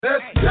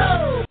Let's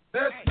go!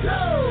 Let's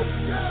go!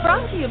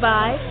 Brought to you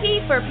by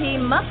P4P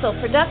Muscle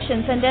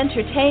Productions and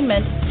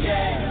Entertainment,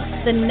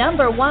 the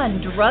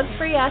 #1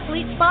 drug-free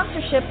athlete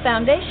sponsorship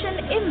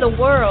foundation in the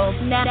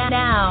world.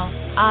 Now,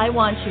 I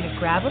want you to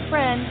grab a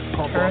friend,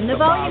 turn the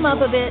volume up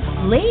a bit,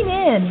 lean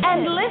in,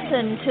 and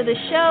listen to the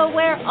show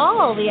where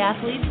all the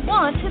athletes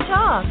want to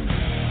talk.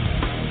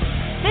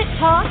 Fit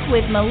Talk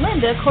with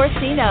Melinda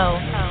Corsino.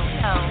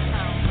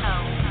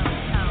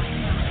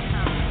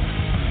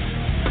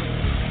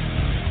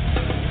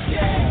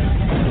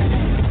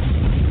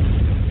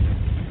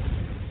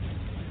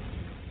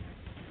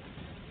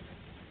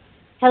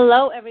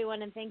 Hello,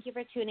 everyone, and thank you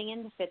for tuning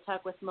in to Fit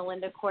Talk with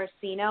Melinda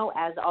Corsino.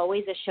 As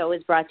always, the show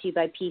is brought to you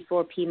by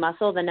P4P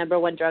Muscle, the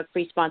 #1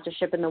 drug-free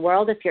sponsorship in the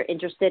world. If you're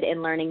interested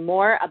in learning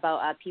more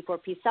about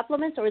P4P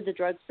supplements or the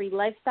drug-free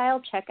lifestyle,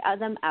 check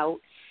them out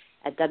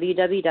at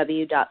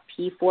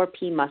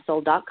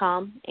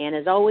www.p4pmuscle.com. And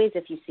as always,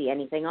 if you see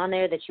anything on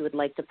there that you would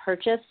like to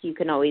purchase, you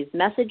can always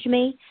message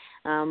me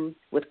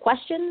with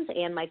questions,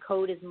 and my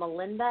code is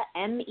Melinda,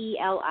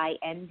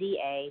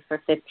 MELINDA, for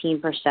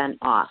 15%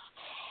 off.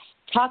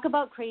 Talk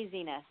about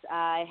craziness.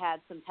 I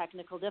had some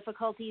technical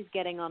difficulties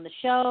getting on the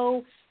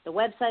show. The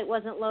website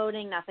wasn't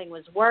loading. Nothing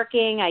was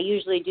working. I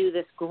usually do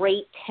this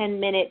great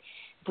 10-minute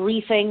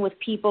briefing with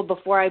people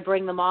before I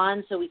bring them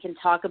on so we can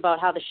talk about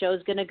how the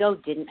show's going to go.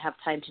 Didn't have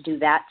time to do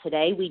that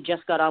today. We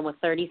just got on with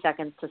 30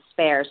 seconds to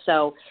spare.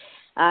 So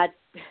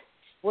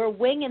we're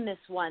winging this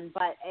one,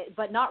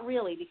 but not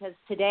really, because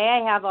today I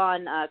have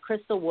on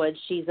Crystal Woods.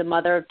 She's a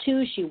mother of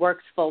 2. She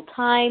works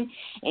full-time,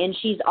 and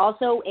she's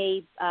also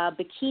a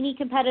bikini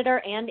competitor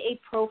and a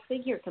pro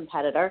figure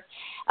competitor.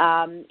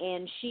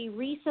 And she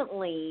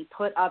recently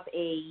put up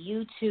a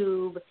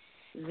YouTube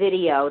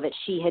video that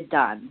she had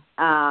done,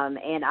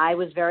 and I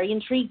was very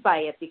intrigued by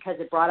it because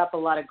it brought up a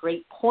lot of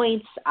great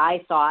points,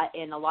 I thought,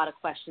 and a lot of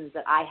questions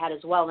that I had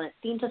as well, and it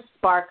seemed to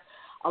spark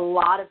a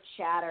lot of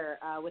chatter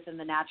within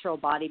the natural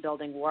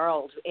bodybuilding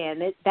world,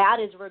 and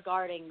that is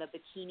regarding the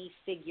bikini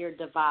figure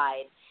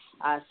divide.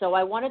 So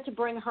I wanted to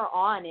bring her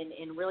on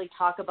and really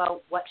talk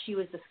about what she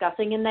was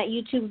discussing in that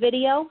YouTube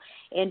video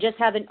and just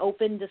have an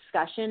open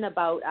discussion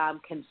about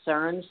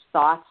concerns,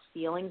 thoughts,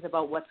 feelings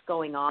about what's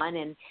going on.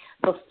 And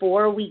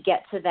before we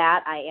get to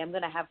that, I am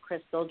going to have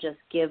Crystal just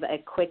give a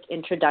quick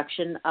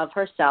introduction of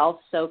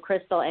herself. So,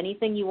 Crystal,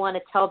 anything you want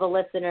to tell the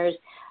listeners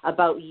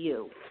about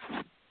you?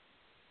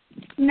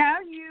 No,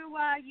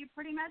 you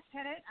pretty much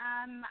hit it.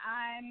 I'm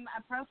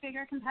a pro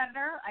figure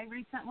competitor. I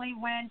recently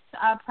went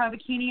pro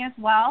bikini as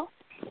well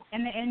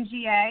in the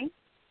NGA.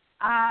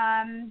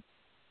 I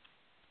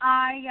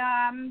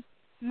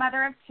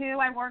mother of 2.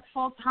 I work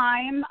full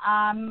time.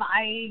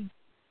 I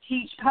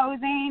teach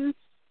posing.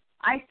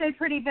 I stay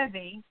pretty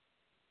busy.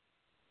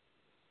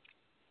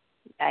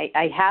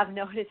 I have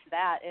noticed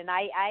that, and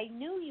I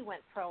knew you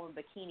went pro in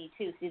bikini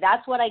too. See,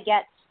 that's what I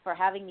get for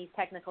having these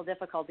technical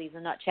difficulties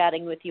and not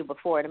chatting with you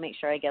before to make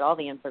sure I get all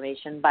the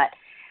information. But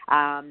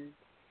I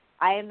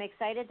am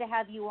excited to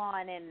have you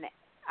on, and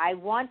I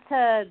want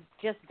to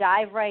just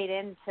dive right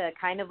into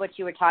kind of what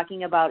you were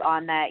talking about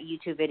on that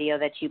YouTube video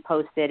that you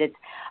posted. It's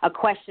a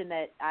question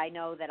that I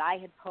know that I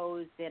had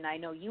posed, and I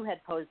know you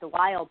had posed a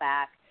while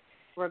back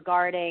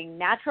regarding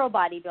natural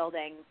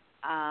bodybuilding.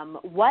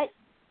 What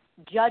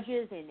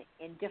judges in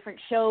different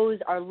shows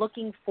are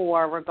looking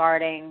for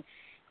regarding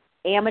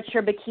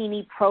amateur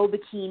bikini, pro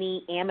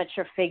bikini,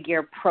 amateur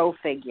figure, pro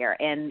figure,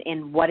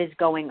 and what is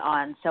going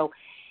on. So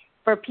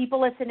for people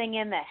listening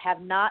in that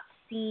have not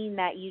seen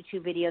that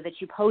YouTube video that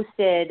you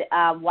posted,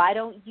 why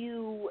don't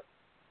you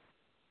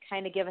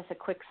kind of give us a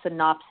quick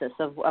synopsis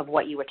of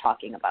what you were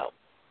talking about?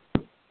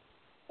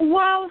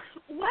 Well,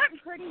 what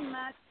pretty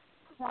much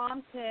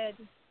prompted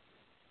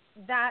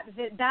that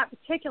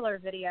particular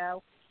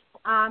video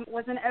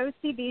was an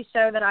OCB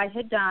show that I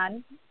had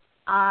done.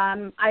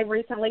 I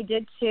recently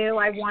did 2.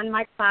 I won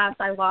my class.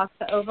 I lost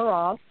the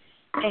overall.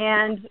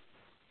 And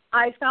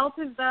I felt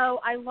as though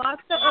I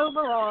lost the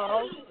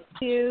overall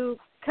to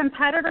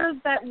competitors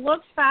that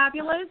looked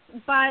fabulous,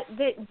 but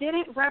that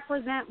didn't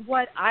represent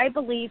what I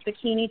believe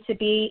bikini to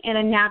be in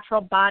a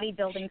natural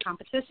bodybuilding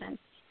competition,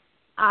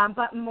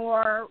 but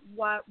more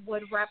what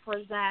would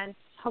represent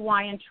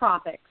Hawaiian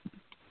tropics.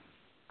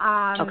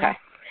 Okay.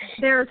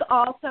 There's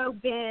also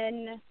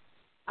been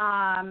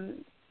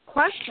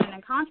question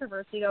and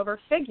controversy over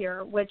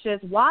figure, which is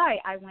why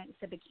I went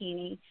to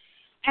bikini.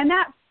 And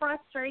that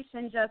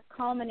frustration just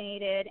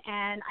culminated,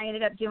 and I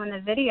ended up doing the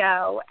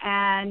video.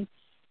 And,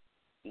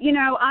 you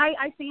know,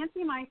 I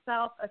fancy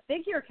myself a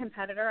figure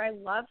competitor. I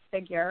love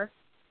figure.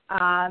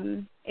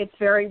 It's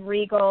very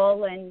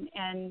regal,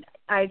 and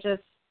I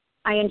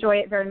enjoy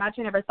it very much.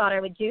 I never thought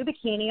I would do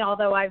bikini,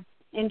 although I've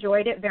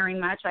enjoyed it very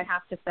much, I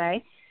have to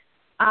say.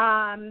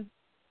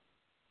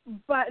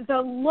 But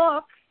the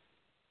look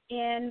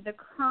in the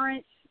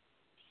current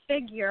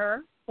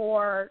figure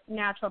for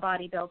natural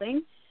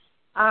bodybuilding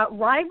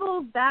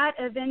rivals that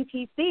of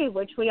NPC,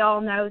 which we all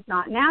know is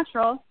not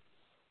natural.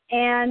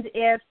 And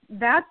if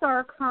that's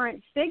our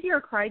current figure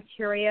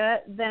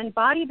criteria, then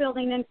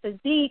bodybuilding and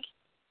physique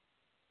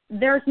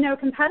there's no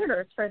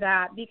competitors for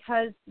that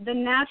because the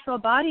natural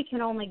body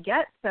can only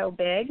get so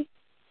big.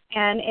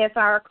 And if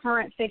our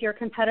current figure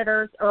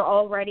competitors are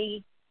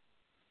already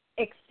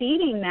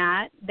exceeding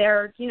that,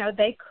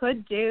 they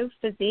could do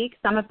physique,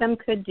 some of them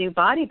could do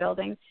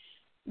bodybuilding,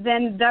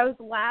 then those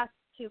last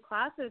two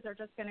classes are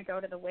just going to go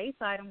to the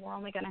wayside and we're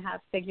only going to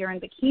have figure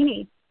and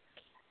bikini.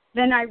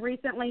 Then I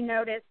recently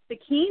noticed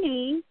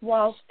bikini,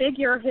 while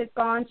figure has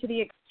gone to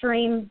the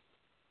extreme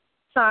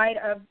side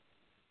of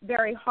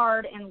very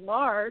hard and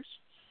large,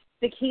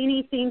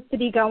 bikini seems to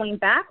be going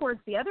backwards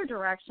the other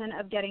direction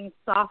of getting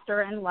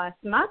softer and less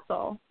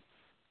muscle.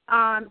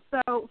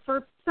 So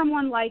for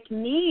someone like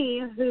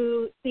me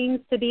who seems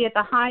to be at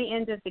the high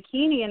end of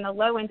bikini and the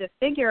low end of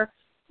figure,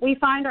 we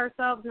find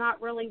ourselves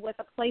not really with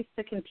a place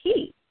to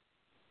compete.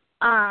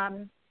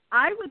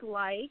 I would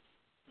like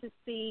to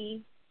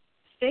see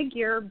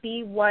figure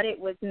be what it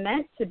was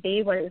meant to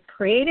be, what it was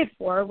created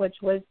for, which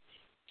was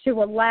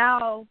to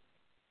allow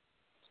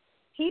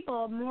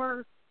people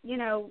more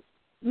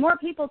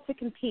people to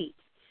compete.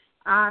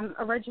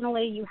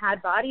 Originally, you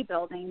had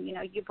bodybuilding.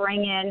 You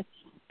bring in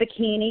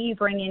bikini, you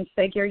bring in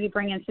figure, you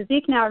bring in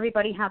physique. Now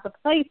everybody has a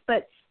place,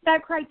 but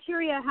that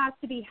criteria has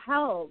to be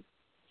held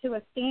to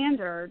a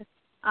standard.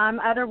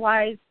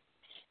 Otherwise,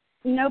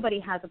 nobody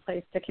has a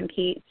place to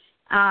compete.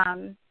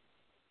 And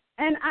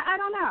I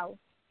don't know.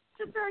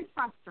 It's just very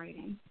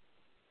frustrating.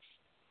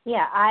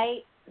 Yeah,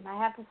 I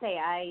have to say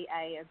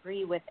I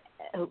agree with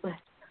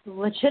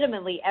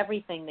legitimately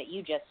everything that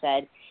you just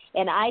said,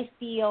 and I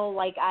feel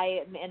like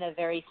I am in a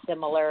very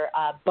similar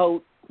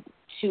boat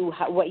to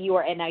what you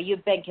are. And now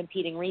you've been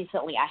competing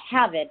recently. I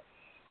haven't.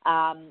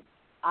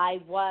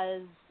 I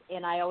was,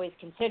 and I always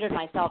considered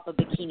myself a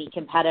bikini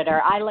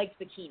competitor. I liked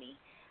bikini.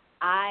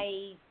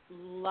 I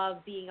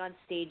love being on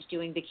stage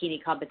doing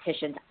bikini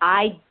competitions.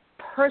 I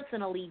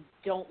personally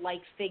don't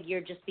like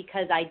figure just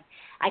because I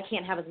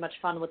can't have as much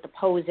fun with the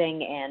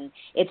posing, and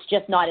it's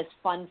just not as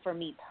fun for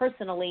me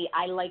personally.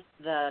 I like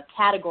the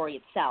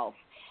category itself.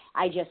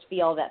 I just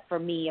feel that for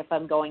me, if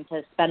I'm going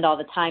to spend all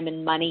the time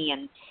and money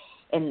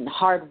and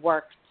hard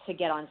work to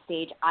get on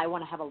stage, I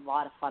want to have a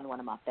lot of fun when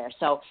I'm up there.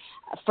 So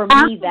for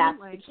me, that's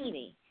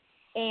bikini.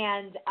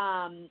 And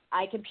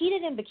I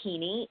competed in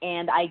bikini,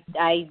 and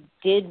I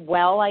did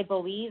well, I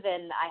believe,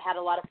 and I had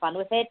a lot of fun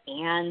with it.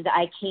 And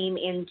I came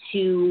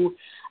into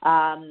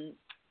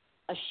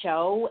a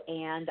show,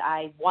 and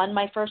I won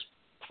my first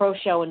pro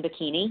show in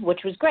bikini, which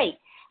was great.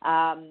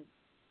 And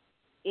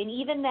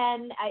even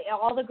then,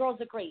 all the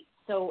girls are great.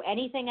 So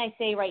anything I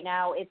say right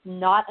now, it's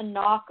not a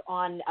knock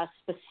on a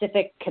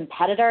specific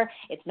competitor.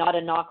 It's not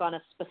a knock on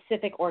a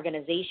specific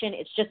organization.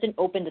 It's just an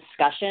open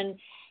discussion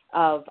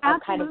of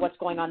kind of what's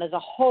going on as a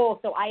whole.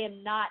 So I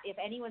am not, if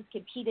anyone's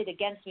competed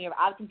against me or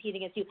I'm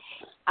competing against you,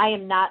 I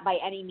am not by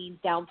any means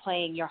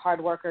downplaying your hard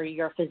work or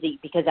your physique,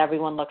 because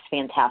everyone looks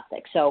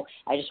fantastic. So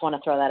I just want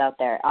to throw that out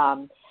there.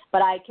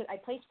 But I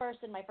placed first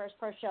in my first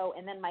pro show,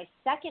 and then my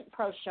second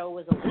pro show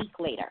was a week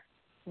later.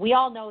 We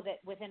all know that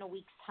within a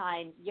week's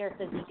time, your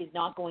physique is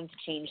not going to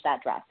change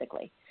that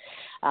drastically.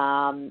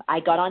 I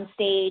got on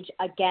stage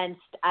against,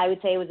 I would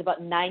say it was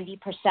about 90%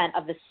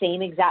 of the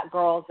same exact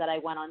girls that I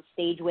went on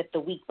stage with the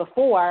week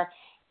before,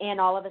 and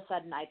all of a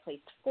sudden I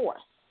placed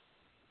fourth.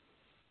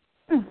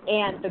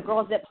 And the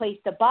girls that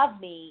placed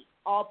above me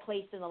all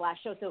placed in the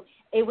last show. So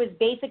it was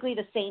basically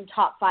the same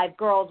top 5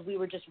 girls. We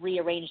were just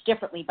rearranged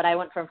differently, but I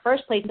went from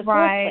first place to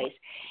fourth place.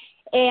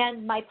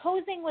 And my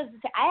posing was,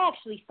 I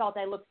actually felt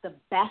I looked the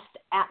best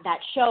at that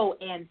show,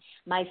 and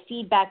my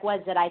feedback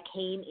was that I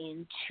came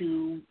in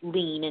too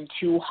lean and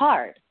too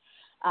hard.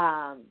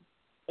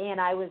 And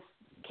I was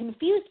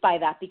confused by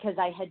that because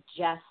I had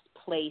just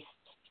placed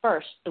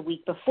first the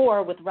week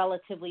before with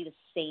relatively the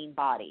same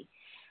body.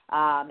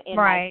 And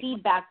my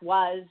feedback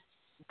was,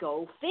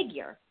 go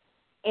figure.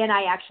 And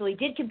I actually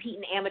did compete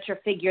in amateur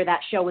figure that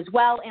show as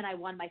well, and I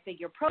won my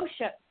figure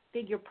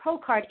pro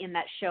card in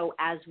that show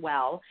as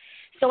well.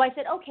 So I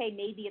said, okay,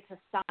 maybe it's a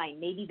sign.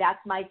 Maybe that's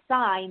my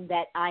sign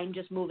that I'm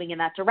just moving in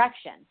that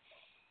direction.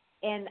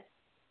 And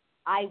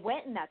I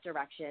went in that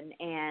direction,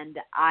 and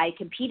I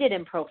competed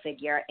in pro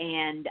figure,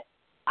 and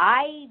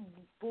I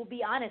will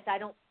be honest, I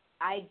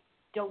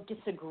don't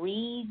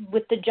disagree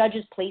with the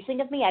judges'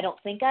 placing of me. I don't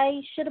think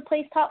I should have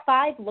placed top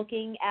 5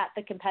 looking at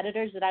the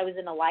competitors that I was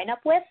in the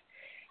lineup with.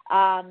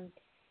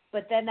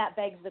 But then that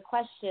begs the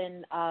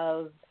question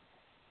of,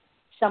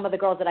 some of the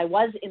girls that I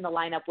was in the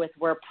lineup with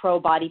were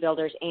pro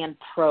bodybuilders and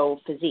pro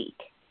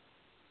physique.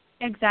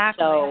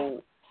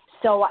 Exactly.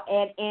 So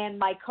and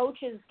my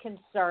coach's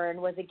concern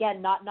was, again,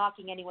 not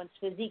knocking anyone's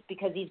physique,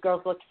 because these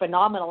girls looked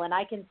phenomenal. And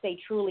I can say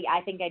truly,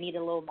 I think I needed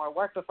a little more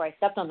work before I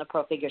stepped on the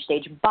pro figure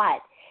stage. But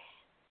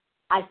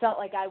I felt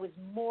like I was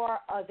more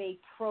of a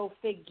pro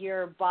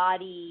figure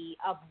body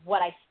of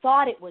what I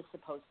thought it was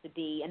supposed to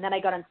be. And then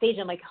I got on stage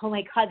and I'm like, oh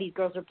my God, these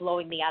girls are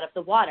blowing me out of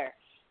the water.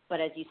 But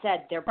as you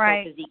said, they're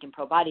pro physique and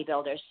pro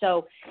bodybuilders.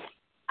 So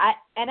I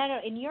know,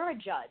 and you're a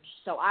judge,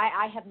 so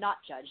I have not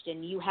judged,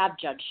 and you have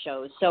judged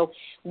shows. So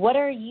what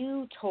are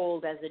you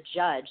told as a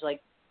judge? Like,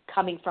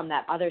 coming from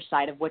that other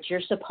side of what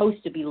you're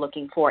supposed to be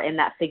looking for in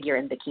that figure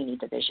and bikini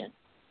division?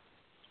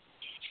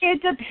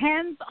 It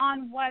depends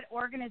on what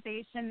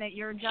organization that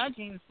you're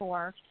judging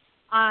for.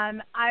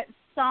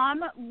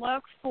 Some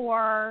look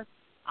for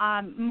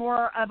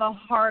more of a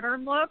harder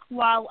look,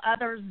 while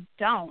others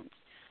don't.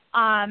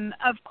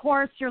 Of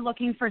course, you're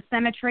looking for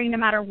symmetry no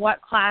matter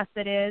what class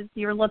it is.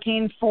 You're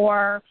looking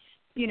for,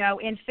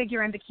 in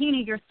figure and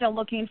bikini, you're still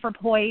looking for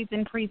poise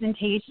and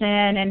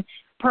presentation and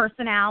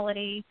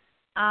personality.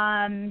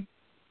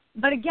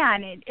 But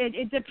again,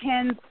 it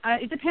depends.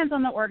 It depends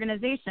on the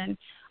organization.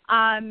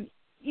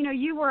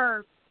 You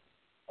were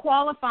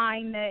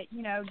qualifying that,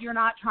 you're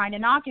not trying to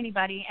knock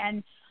anybody.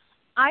 And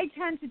I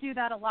tend to do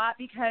that a lot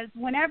because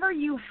whenever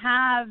you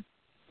have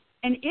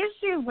an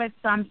issue with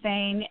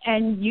something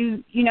and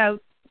you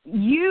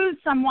use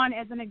someone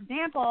as an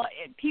example,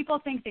 people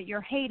think that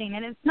you're hating.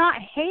 And it's not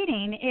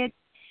hating.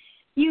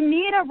 You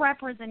need a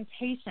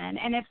representation.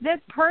 And if this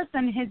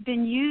person has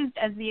been used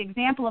as the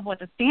example of what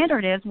the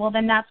standard is, well,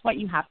 then that's what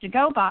you have to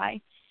go by.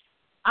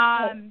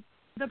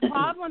 The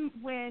problem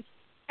with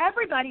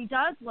everybody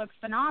does look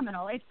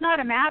phenomenal. It's not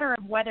a matter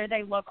of whether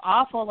they look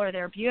awful or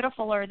they're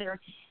beautiful or they're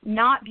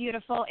not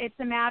beautiful. It's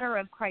a matter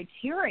of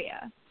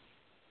criteria.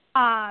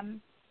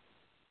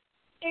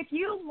 If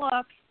you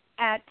look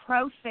at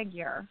pro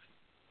figure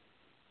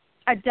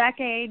a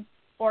decade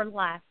or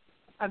less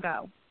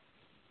ago,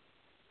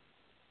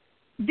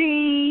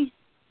 the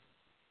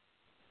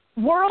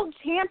world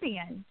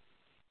champion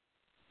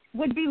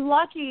would be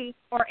lucky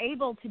or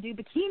able to do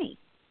bikini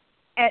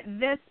at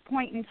this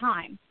point in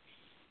time.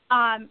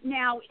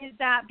 Now, is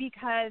that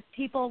because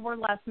people were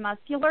less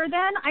muscular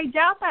then? I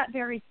doubt that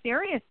very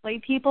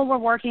seriously. People were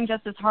working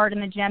just as hard in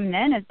the gym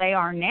then as they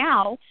are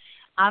now.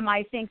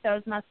 I think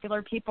those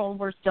muscular people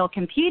were still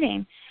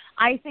competing.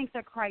 I think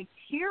the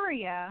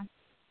criteria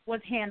was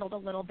handled a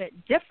little bit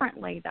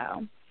differently,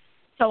 though.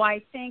 So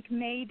I think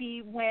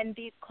maybe when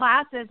these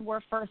classes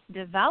were first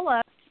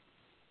developed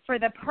for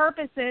the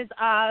purposes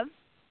of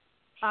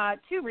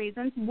two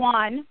reasons.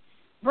 One,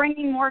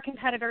 bringing more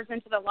competitors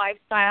into the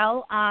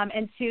lifestyle,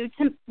 and two,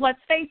 to, let's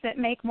face it,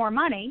 make more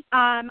money.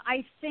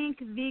 I think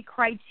the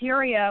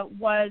criteria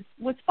was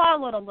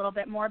followed a little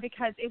bit more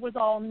because it was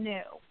all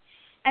new.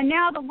 And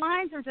now the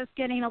lines are just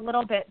getting a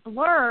little bit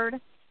blurred.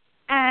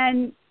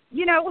 And,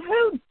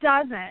 who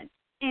doesn't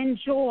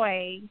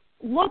enjoy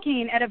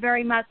looking at a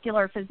very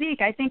muscular physique?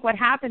 I think what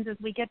happens is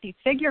we get these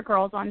figure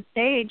girls on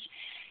stage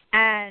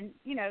and,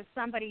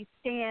 somebody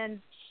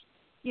stands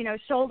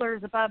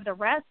shoulders above the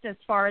rest as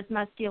far as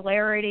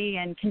muscularity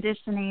and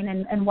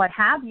conditioning and what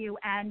have you.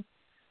 And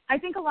I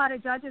think a lot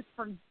of judges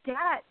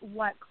forget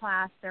what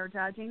class they're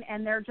judging,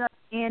 and they're just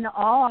in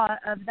awe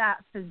of that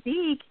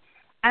physique,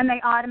 and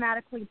they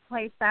automatically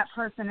place that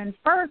person in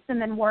first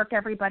and then work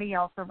everybody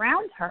else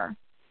around her.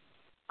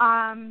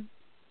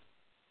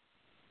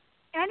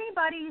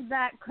 Anybody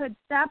that could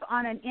step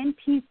on an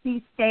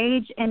NPC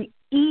stage and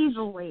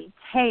easily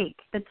take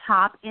the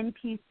top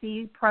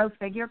NPC pro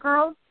figure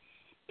girls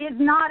is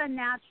not a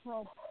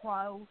natural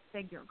pro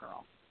figure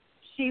girl.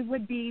 She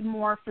would be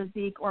more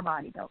physique or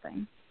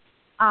bodybuilding.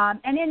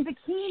 And in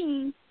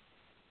bikini,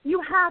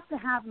 you have to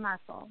have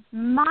muscle.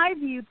 My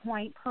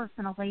viewpoint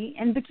personally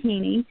in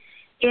bikini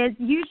is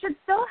you should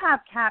still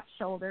have capped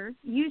shoulders.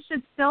 You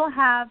should still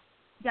have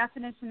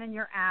definition in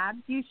your abs.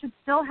 You should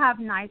still have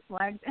nice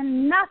legs,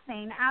 and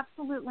nothing,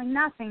 absolutely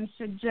nothing,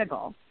 should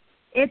jiggle.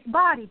 It's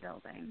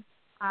bodybuilding.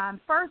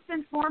 First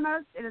and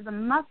foremost, it is a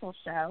muscle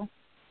show.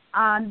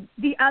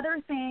 The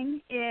other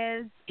thing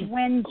is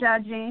when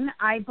judging,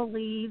 I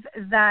believe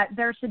that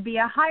there should be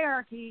a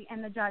hierarchy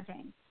in the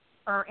judging,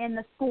 or in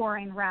the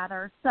scoring,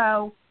 rather.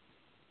 So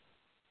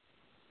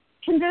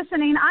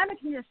conditioning, I'm a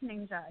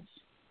conditioning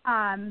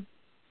judge.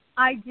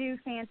 I do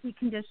fancy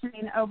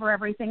conditioning over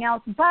everything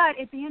else, but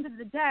at the end of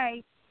the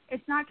day,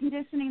 it's not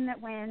conditioning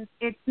that wins.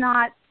 It's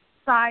not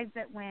size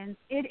that wins.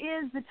 It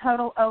is the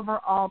total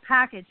overall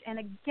package. And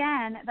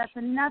again, that's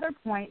another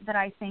point that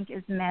I think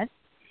is missed,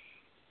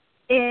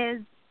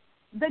 is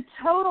the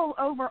total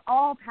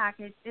overall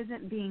package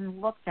isn't being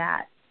looked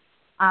at.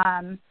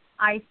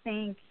 I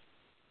think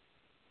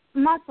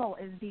muscle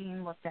is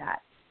being looked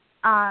at.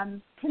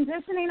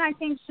 Conditioning, I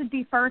think, should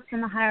be first in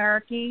the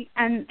hierarchy,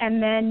 and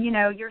then,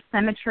 your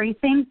symmetry.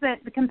 Things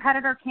that the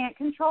competitor can't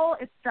control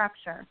is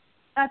structure.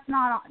 That's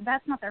not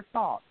their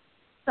fault.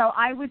 So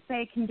I would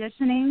say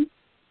conditioning,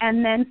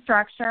 and then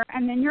structure,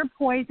 and then your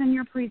poise and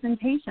your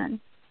presentation.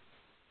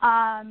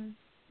 And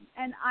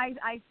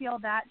I feel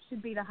that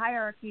should be the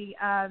hierarchy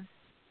of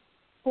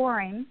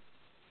scoring.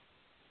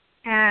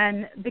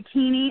 And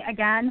bikini,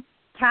 again,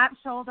 cap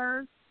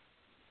shoulders,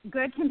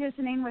 good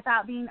conditioning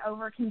without being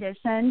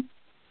over-conditioned.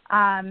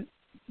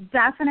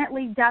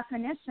 Definitely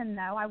definition,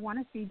 though. I want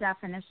to see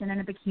definition in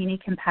a bikini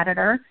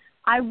competitor.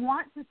 I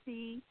want to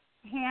see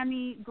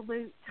hammy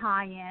glute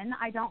tie-in.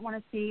 I don't want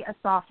to see a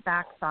soft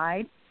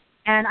backside.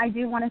 And I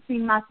do want to see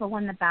muscle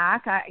in the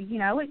back.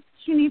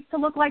 She needs to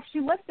look like she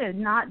lifted,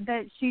 not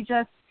that she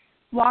just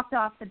walked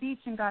off the beach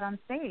and got on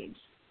stage.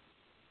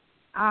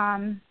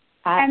 And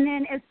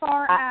then as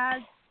far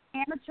as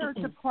amateur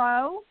to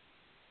pro,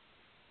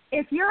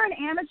 if you're an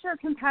amateur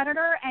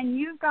competitor and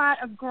you've got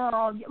a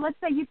girl, let's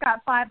say you've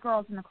got 5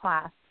 girls in the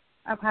class,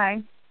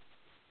 okay?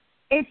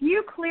 If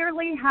you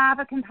clearly have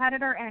a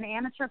competitor in an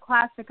amateur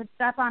class that could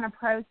step on a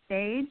pro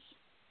stage,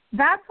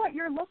 that's what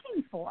you're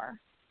looking for.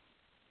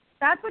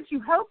 That's what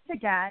you hope to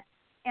get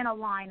in a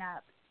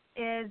lineup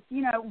is,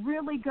 you know,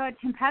 really good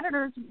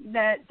competitors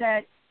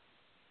that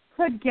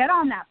could get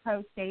on that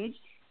pro stage,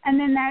 and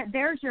then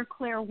there's your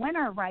clear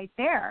winner right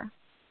there.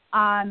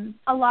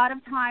 A lot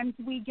of times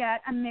we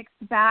get a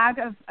mixed bag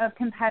of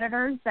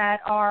competitors that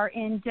are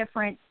in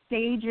different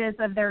stages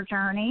of their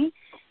journey.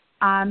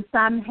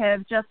 Some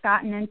have just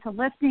gotten into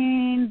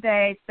lifting.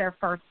 It's their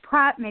first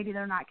prep. Maybe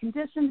they're not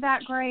conditioned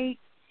that great.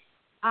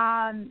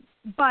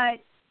 But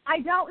I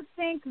don't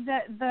think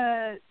that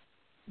the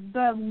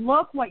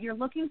what you're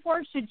looking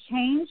for should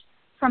change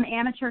from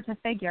amateur to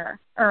figure,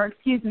 or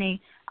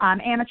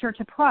amateur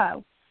to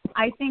pro.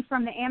 I think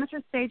from the amateur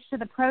stage to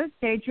the pro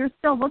stage, you're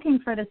still looking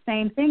for the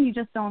same thing. You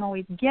just don't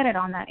always get it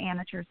on that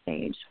amateur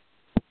stage.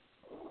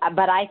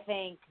 But I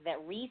think that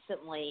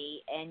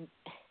recently, and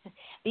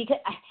because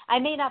I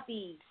may not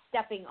be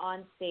stepping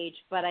on stage,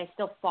 but I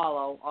still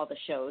follow all the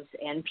shows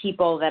and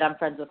people that I'm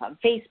friends with on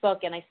Facebook,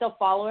 and I still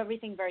follow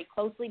everything very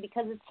closely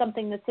because it's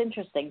something that's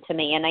interesting to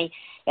me,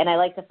 and I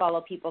like to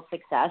follow people's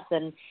success.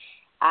 And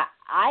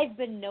I've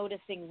been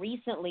noticing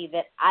recently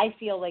that I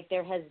feel like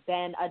there has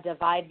been a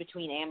divide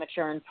between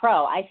amateur and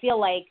pro. I feel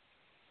like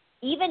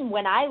even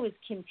when I was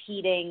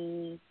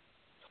competing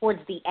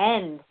towards the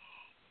end,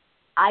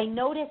 I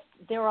noticed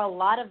there were a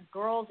lot of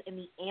girls in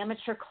the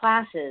amateur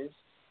classes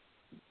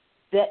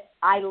that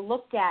I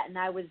looked at, and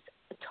I was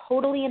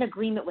totally in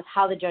agreement with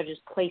how the judges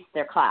placed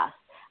their class.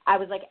 I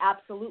was like,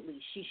 absolutely,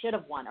 she should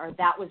have won, or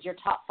that was your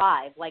top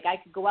 5. Like, I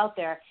could go out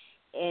there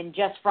and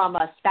just from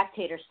a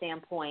spectator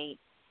standpoint,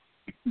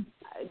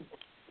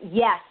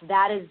 yes,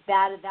 that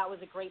was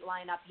a great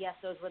lineup. Yes,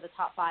 those were the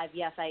top 5.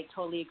 Yes, I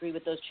totally agree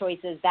with those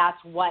choices. That's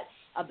what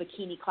a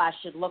bikini class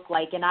should look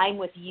like. And I'm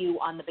with you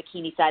on the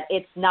bikini side.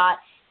 It's not,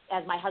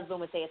 as my husband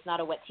would say, it's not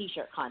a wet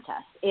T-shirt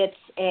contest. It's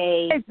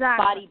a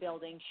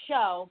bodybuilding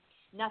show.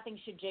 Nothing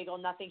should jiggle.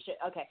 Nothing should.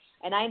 Okay.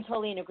 And I am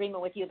totally in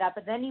agreement with you with that.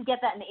 But then you get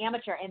that in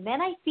amateur. And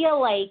then I feel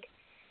like,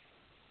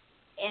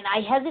 and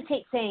I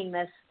hesitate saying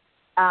this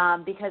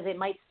because it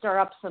might stir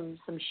up some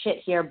shit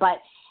here, but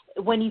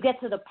when you get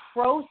to the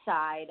pro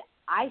side,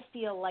 I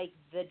feel like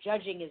the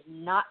judging has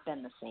not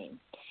been the same.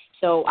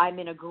 So I'm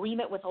in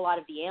agreement with a lot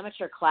of the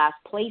amateur class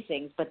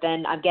placings, but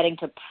then I'm getting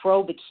to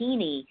pro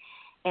bikini,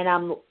 and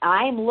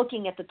I'm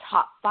looking at the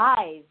top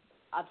 5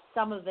 of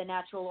some of the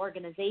natural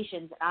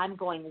organizations, and I'm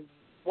going,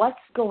 what's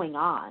going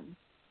on?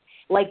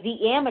 Like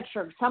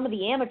some of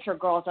the amateur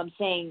girls I'm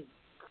saying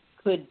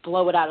could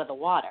blow it out of the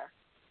water.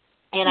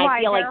 And right,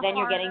 I feel like then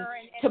you're getting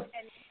to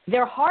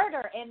they're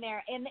harder in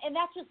there, and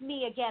that's just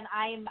me. Again,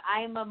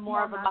 I'm a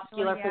more of a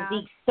muscular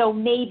physique, so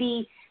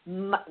maybe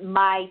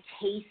my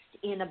taste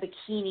in a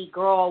bikini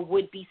girl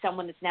would be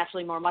someone that's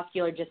naturally more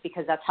muscular just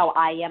because that's how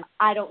I am.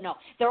 I don't know.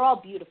 They're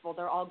all beautiful.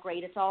 They're all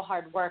great. It's all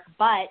hard work.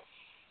 But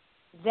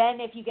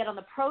then if you get on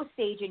the pro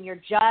stage and you're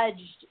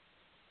judged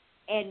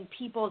and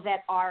people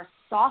that are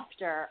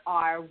softer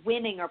are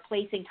winning or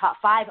placing top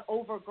 5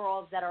 over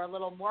girls that are a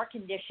little more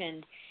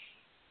conditioned,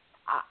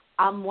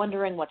 I'm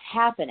wondering what's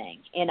happening,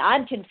 and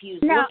I'm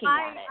confused looking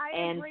at it.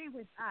 I agree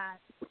with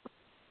that.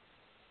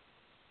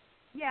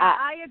 Yeah,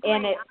 I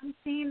agree. I'm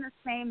seeing the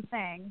same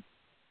thing.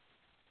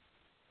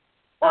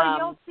 Or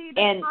you'll see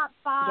the top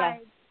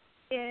 5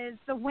 is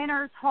the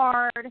winner's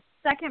hard.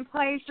 Second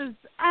place is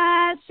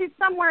she's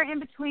somewhere in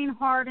between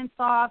hard and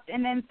soft,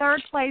 and then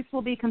third place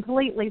will be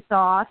completely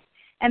soft,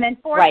 and then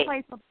fourth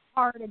place will be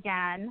hard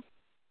again.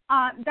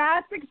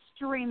 That's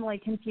extremely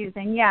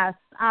confusing. Yes,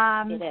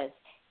 it is.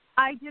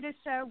 I did a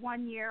show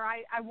one year.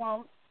 I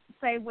won't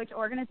say which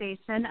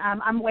organization.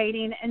 I'm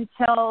waiting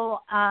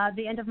until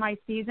the end of my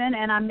season,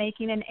 and I'm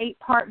making an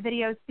 8-part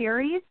video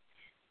series,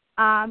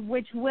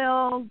 which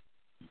will,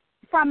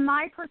 from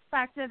my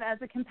perspective as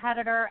a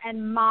competitor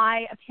and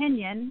my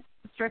opinion,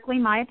 strictly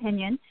my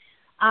opinion,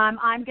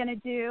 I'm going to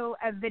do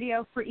a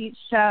video for each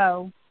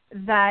show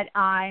that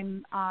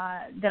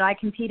that I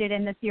competed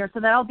in this year. So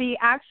that'll be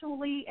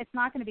it's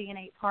not going to be an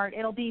 8-part.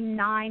 It'll be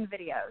 9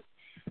 videos.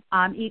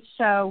 Each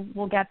show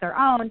will get their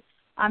own.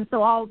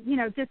 So I'll,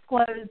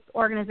 disclose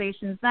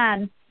organizations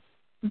then.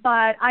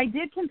 But I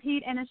did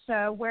compete in a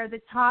show where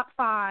the top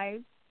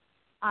 5,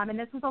 and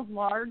this was a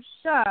large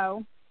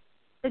show,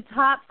 the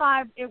top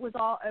 5, it was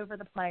all over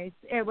the place.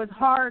 It was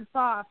hard,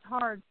 soft.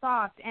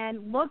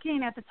 And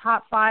looking at the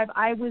top 5,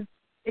 I was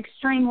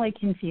extremely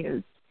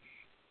confused.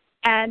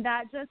 And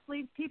that just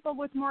leaves people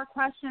with more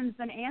questions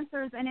than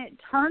answers, and it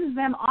turns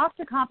them off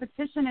to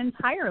competition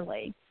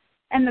entirely.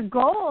 And the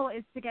goal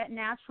is to get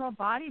natural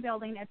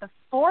bodybuilding at the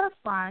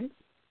forefront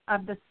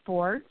of the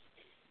sport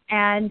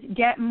and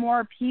get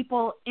more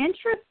people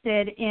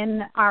interested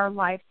in our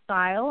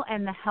lifestyle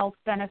and the health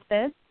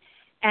benefits,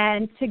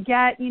 and to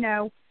get,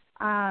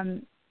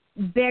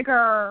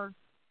 bigger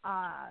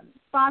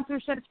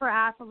sponsorships for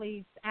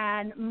athletes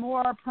and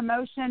more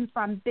promotion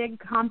from big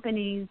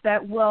companies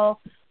that will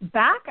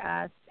back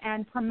us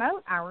and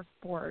promote our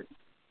sport.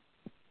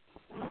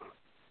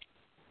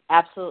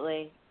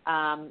 Absolutely.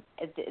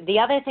 The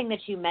other thing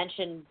that you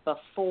mentioned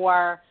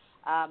before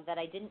that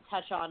I didn't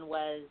touch on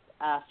was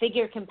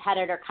figure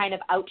competitor kind of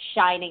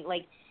outshining,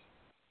 like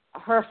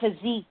her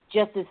physique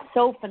just is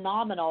so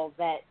phenomenal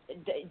that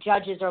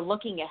judges are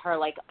looking at her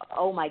like,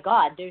 oh my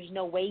God, there's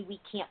no way we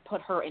can't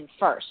put her in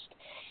first.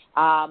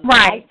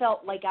 Right. I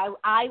felt like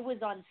I was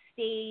on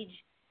stage.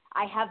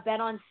 I have been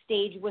on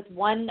stage with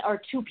one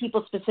or two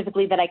people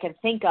specifically that I can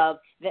think of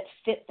that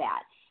fit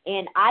that.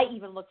 And I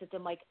even looked at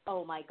them like,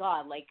 oh my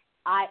God, like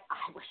I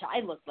wish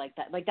I looked like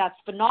that. Like that's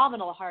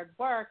phenomenal hard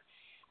work.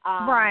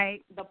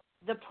 Right.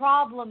 The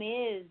problem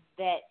is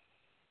that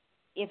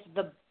if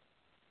the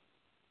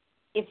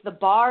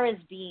bar is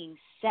being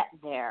set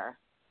there,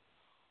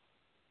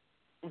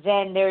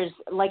 then there's,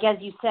 like as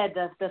you said,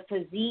 the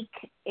physique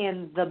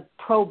and the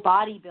pro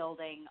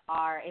bodybuilding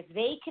are, if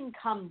they can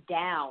come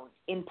down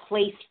in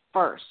place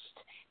first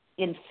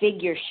in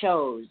figure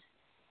shows,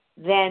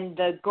 then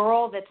the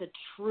girl that's a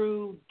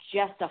true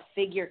just a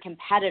figure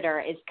competitor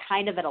is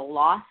kind of at a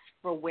loss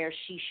for where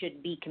she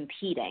should be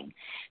competing.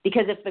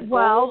 Because if the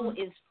goal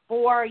is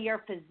for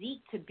your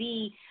physique to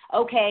be,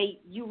 okay,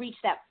 you reach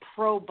that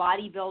pro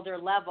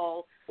bodybuilder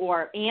level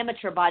or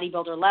amateur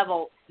bodybuilder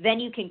level, then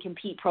you can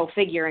compete pro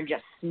figure and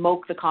just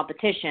smoke the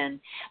competition.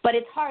 But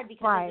it's hard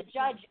because as a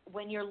judge,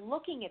 when you're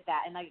looking at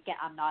that, and again,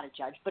 I'm not a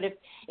judge, but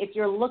if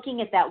you're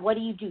looking at that, what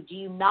do? Do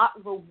you not,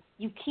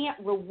 you can't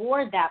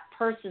reward that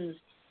person's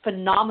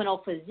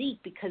phenomenal physique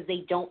because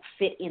they don't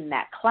fit in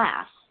that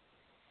class.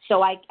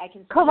 So I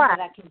can see how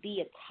that can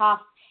be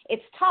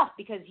it's tough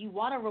because you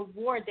want to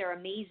reward their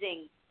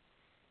amazing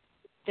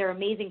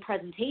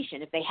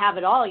presentation. If they have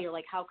it all, you're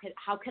like, how could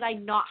I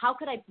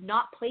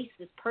not place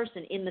this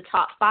person in the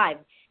top 5?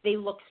 They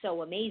look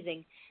so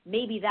amazing.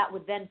 Maybe that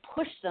would then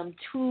push them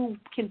to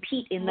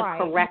compete in the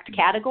correct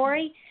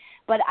category.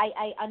 But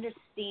I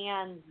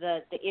understand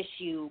the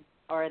issue,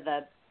 or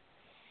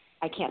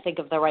I can't think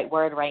of the right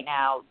word right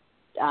now.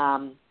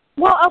 Well,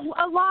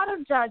 a lot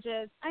of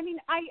judges, I mean,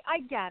 I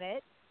get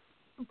it,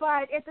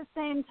 but at the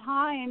same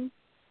time,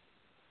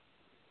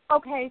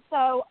 okay,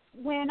 so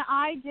when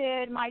I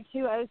did my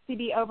 2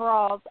 OCB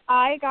overalls,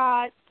 I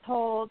got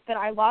told that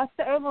I lost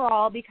the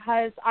overall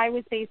because I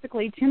was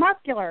basically too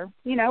muscular.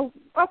 You know,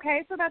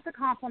 okay, so that's a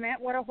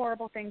compliment. What a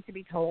horrible thing to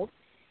be told.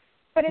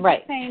 But at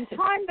the same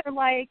time,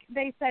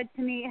 they said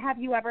to me, have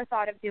you ever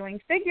thought of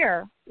doing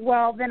figure?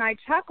 Well, then I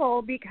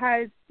chuckle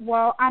because,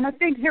 well, I'm a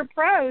figure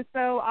pro,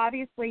 so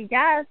obviously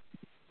yes.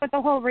 But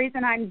the whole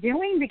reason I'm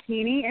doing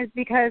bikini is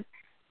because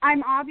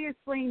I'm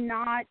obviously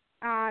not,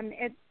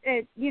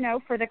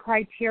 for the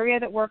criteria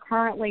that we're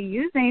currently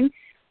using,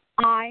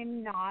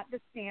 I'm not the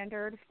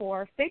standard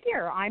for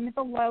figure. I'm at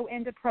the low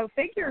end of pro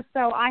figure,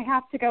 so I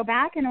have to go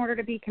back in order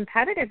to be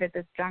competitive at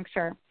this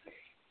juncture.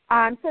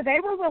 So they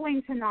were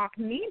willing to knock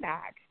me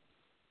back.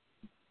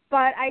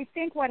 But I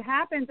think what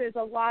happens is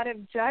a lot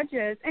of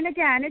judges, and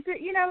again,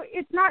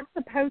 it's not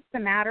supposed to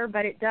matter,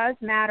 but it does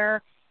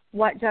matter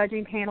what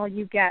judging panel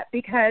you get,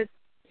 because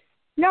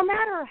no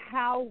matter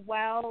how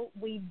well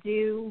we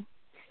do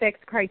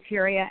fixed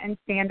criteria and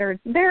standards,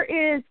 there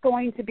is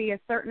going to be a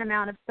certain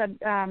amount of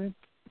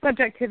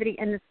subjectivity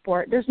in the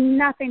sport. There's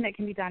nothing that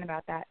can be done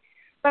about that.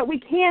 But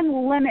we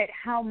can limit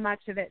how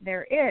much of it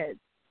there is.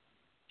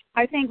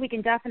 I think we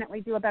can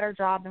definitely do a better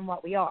job than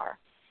what we are.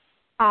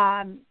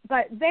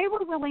 But they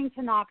were willing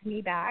to knock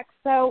me back.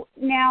 So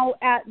now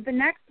at the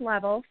next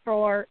level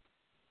for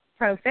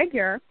pro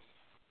figure,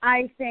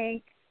 I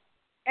think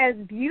as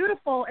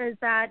beautiful as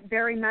that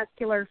very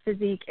muscular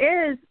physique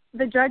is,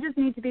 the judges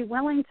need to be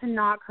willing to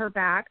knock her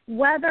back,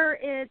 whether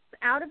it's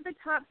out of the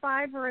top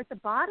 5 or at the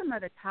bottom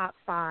of the top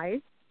 5.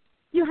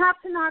 You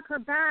have to knock her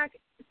back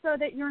so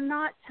that you're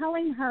not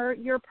telling her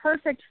you're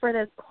perfect for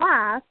this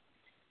class.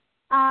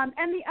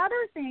 And the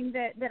other thing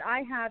that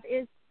I have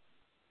is,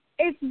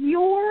 if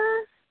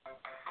you're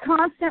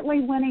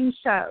constantly winning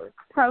shows,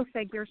 pro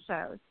figure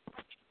shows,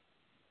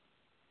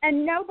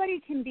 and nobody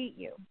can beat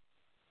you,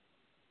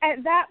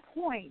 at that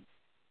point,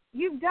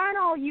 you've done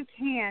all you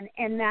can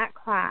in that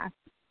class.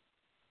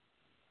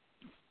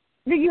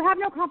 You have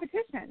no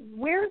competition.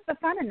 Where's the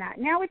fun in that?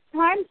 Now it's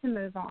time to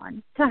move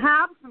on, to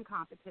have some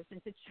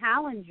competition, to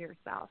challenge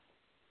yourself.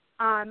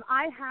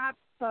 I have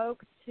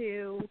spoke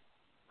to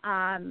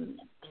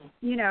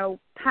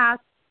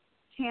past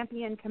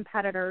champion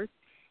competitors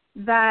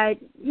that,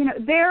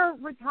 they're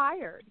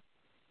retired.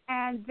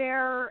 And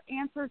their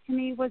answer to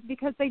me was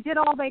because they did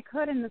all they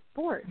could in the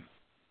sport.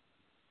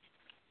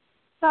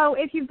 So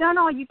if you've done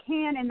all you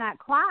can in that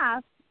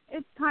class,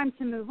 it's time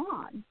to move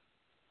on.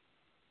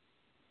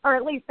 Or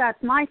at least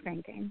that's my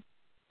thinking.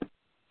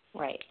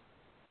 Right.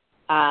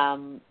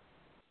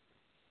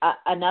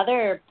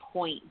 Another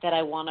point that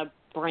I want to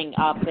bring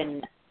up,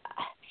 and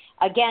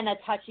again, a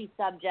touchy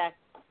subject,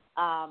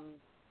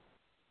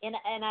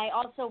 and I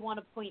also want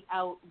to point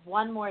out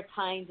one more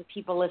time to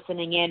people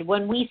listening in,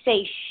 when we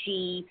say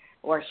she,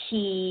 or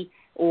he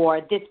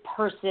or this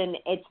person.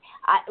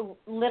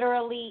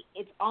 Literally,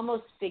 it's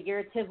almost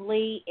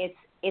figuratively,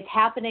 it's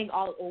happening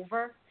all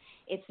over.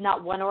 It's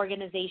not one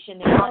organization.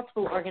 There's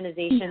multiple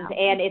organizations,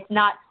 and it's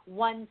not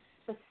one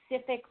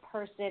specific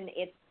person.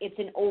 It's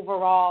an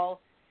overall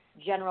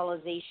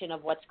generalization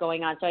of what's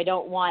going on. So I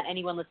don't want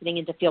anyone listening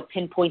in to feel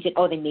pinpointed.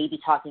 Oh, they may be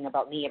talking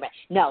about me.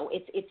 No,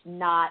 it's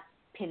not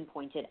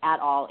pinpointed at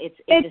all.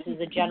 This is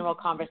a general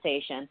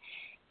conversation.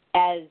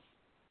 And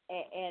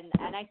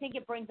I think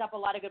it brings up a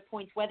lot of good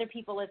points, whether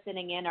people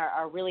listening in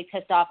are really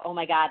pissed off, oh,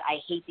 my God, I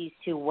hate these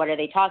two, what are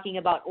they talking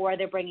about, or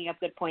they're bringing up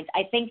good points.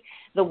 I think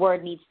the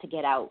word needs to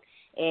get out.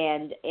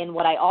 And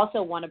what I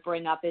also want to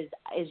bring up is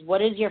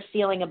what is your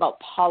feeling about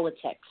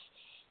politics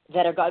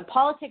that are going?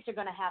 Politics are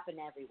going to happen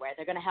everywhere.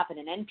 They're going to happen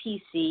in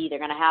NPC. They're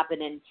going to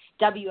happen in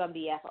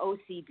WNBF,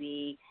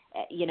 OCB,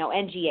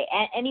 NGA.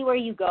 Anywhere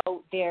you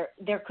go,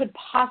 there could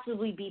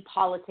possibly be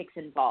politics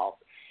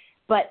involved.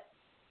 But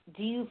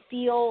do you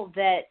feel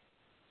that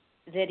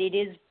it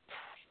is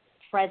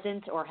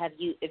present, or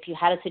if you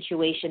had a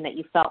situation that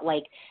you felt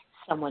like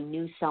someone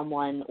knew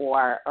someone,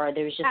 or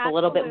there's just a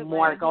little bit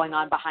more going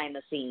on behind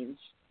the scenes?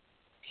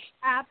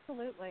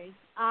 Absolutely.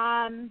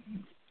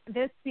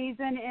 This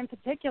season in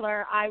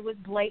particular, I was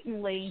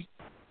blatantly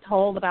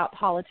told about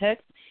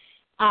politics.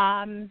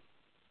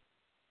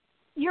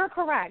 You're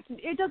correct.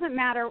 It doesn't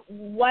matter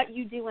what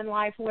you do in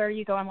life, where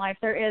you go in life.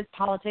 There is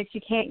politics.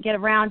 You can't get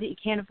around it. You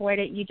can't avoid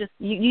it. You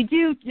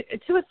do,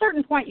 to a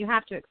certain point, you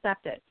have to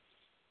accept it.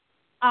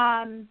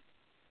 I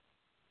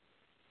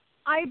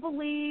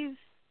believe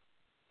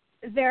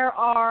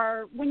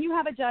when you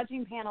have a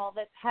judging panel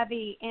that's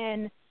heavy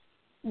in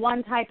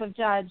one type of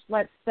judge,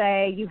 let's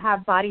say you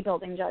have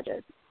bodybuilding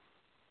judges,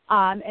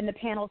 and the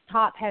panel's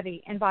top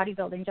heavy in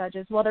bodybuilding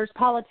judges. Well, there's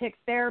politics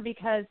there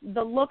because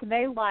the look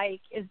they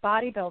like is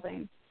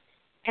bodybuilding,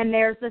 and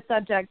there's the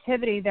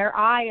subjectivity. Their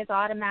eye is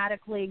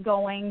automatically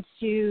going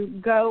to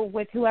go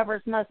with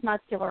whoever's most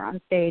muscular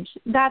on stage.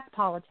 That's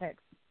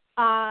politics.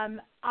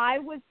 I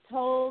was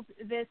told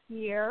this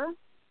year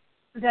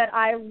that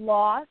I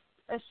lost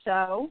a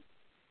show,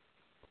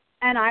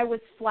 and I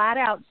was flat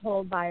out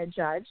told by a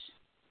judge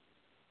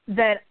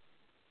that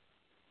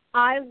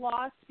I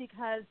lost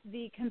because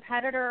the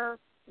competitor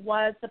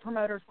was the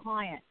promoter's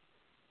client.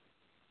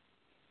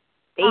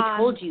 They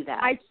told you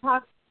that?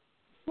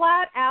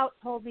 Flat out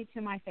told me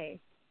to my face.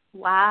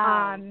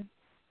 Wow.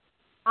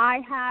 I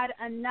had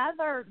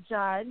another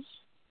judge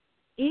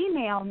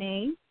email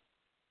me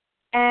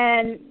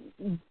and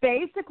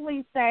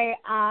basically say,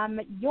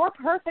 you're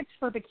perfect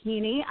for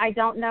Bikini. I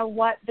don't know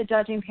what the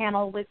judging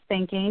panel was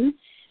thinking,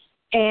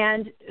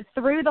 and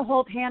threw the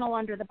whole panel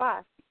under the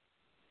bus.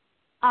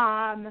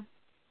 I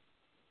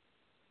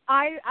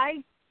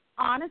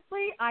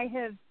honestly, I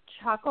have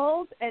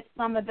chuckled at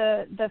some of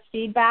the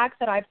feedback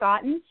that I've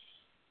gotten.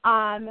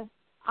 I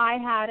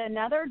had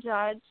another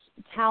judge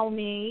tell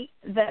me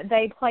that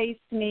they placed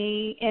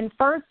me in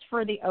first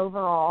for the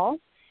overall,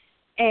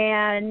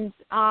 and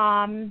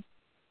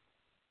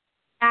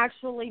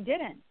actually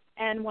didn't.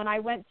 And when I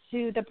went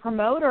to the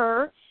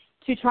promoter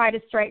to try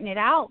to straighten it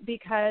out,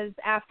 because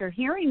after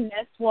hearing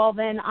this, well,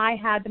 then I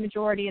had the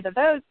majority of the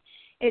votes,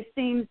 it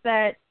seems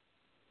that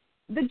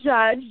the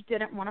judge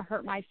didn't want to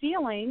hurt my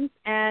feelings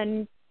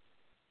and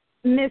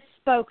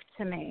misspoke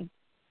to me.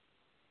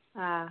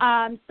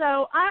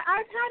 So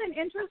I've had an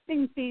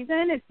interesting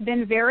season. It's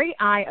been very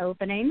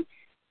eye-opening,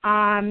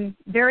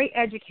 very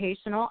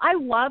educational. I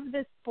love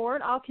this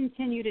sport. I'll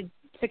continue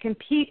to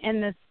compete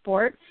in this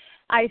sport.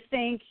 I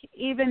think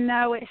even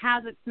though it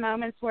has its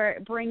moments where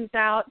it brings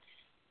out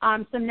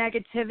some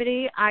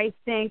negativity, I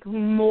think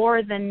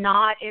more than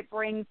not it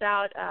brings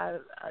out a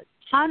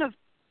ton of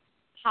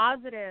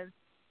positive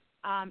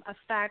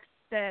effects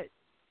that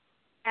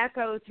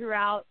echo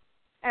throughout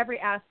every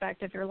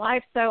aspect of your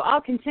life. So I'll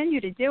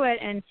continue to do it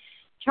and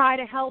try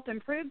to help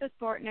improve the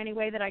sport in any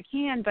way that I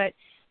can. But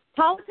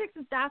politics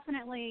is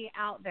definitely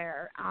out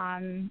there.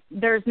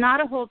 There's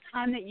not a whole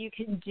ton that you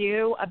can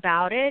do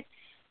about it.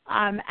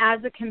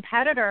 As a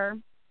competitor,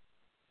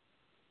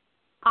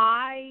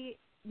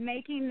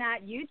 making that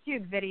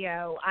YouTube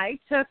video, I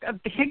took a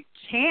big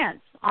chance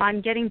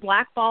on getting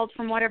blackballed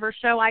from whatever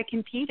show I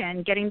compete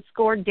in, getting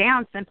scored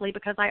down simply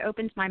because I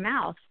opened my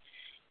mouth.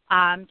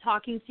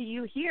 Talking to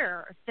you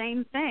here,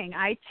 same thing.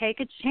 I take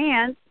a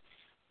chance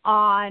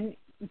on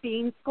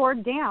being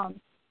scored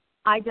down.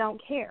 I don't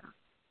care.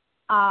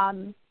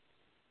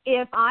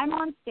 If I'm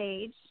on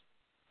stage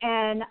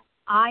and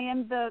I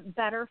am the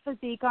better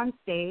physique on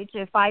stage,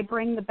 if I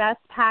bring the best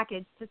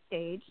package to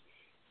stage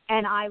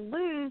and I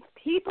lose,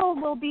 people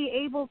will be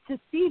able to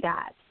see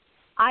that.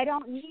 I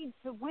don't need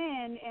to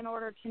win in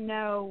order to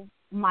know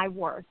my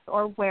worth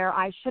or where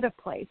I should have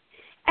placed.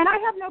 And I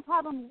have no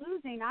problem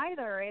losing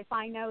either if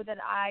I know that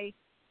I,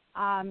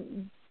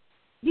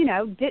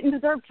 didn't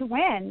deserve to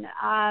win.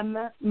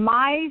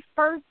 My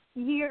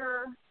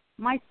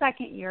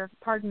second year,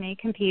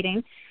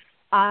 competing,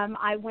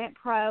 I went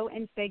pro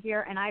in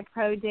figure, and I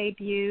pro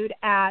debuted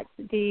at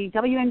the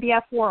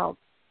WNBF Worlds.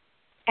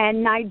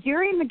 And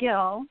Nigerian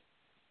McGill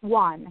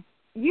won.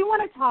 you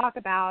want to talk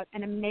about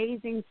an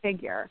amazing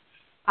figure.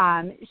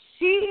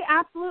 She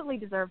absolutely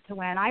deserved to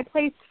win. I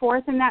placed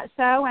 4th in that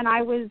show, and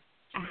I was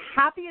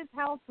happy as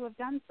hell to have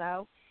done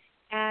so.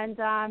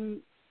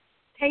 And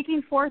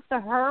taking 4th to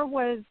her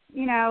was,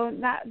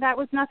 that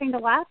was nothing to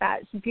laugh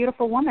at. She's a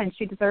beautiful woman.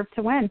 She deserved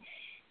to win.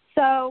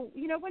 So,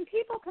 when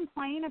people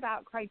complain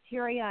about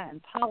criteria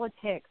and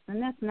politics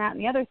and this and that and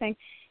the other thing,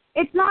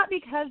 it's not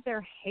because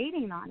they're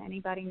hating on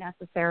anybody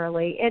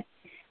necessarily.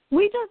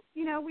 We just,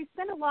 we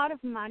spend a lot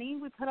of money.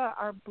 We put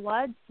our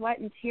blood, sweat,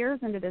 and tears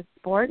into this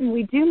sport, and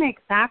we do make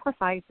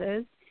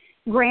sacrifices.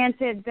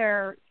 Granted,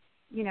 they're,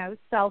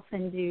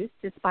 self-induced.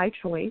 It's by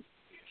choice.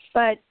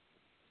 But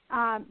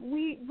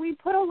we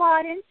put a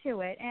lot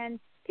into it, and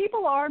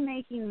people are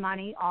making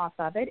money off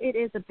of it. It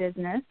is a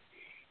business,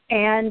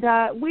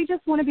 and we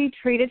just want to be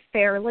treated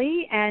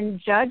fairly and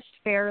judged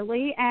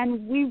fairly,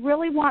 and we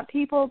really want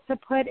people to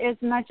put as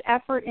much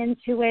effort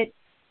into it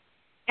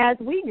as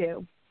we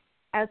do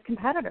as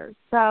competitors.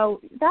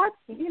 So that's,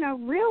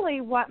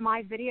 really what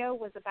my video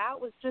was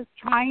about, was just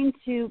trying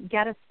to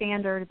get a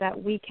standard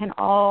that we can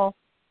all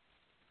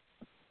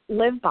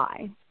live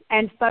by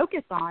and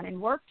focus on and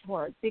work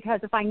towards. Because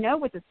if I know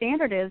what the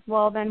standard is,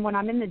 well, then when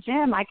I'm in the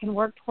gym, I can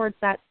work towards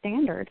that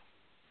standard.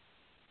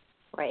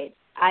 Right.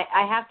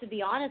 I have to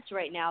be honest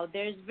right now.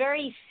 There's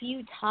very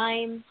few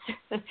times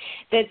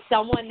that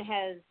someone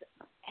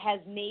has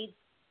made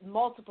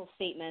multiple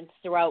statements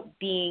throughout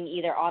being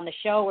either on the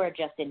show or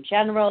just in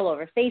general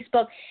over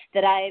Facebook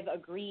that I've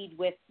agreed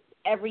with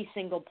every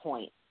single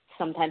point.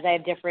 Sometimes I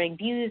have differing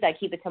views. I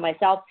keep it to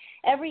myself.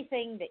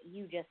 Everything that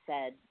you just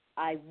said,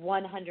 I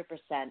 100%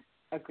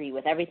 agree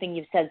with. Everything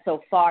you've said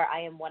so far,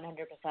 I am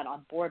 100%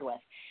 on board with.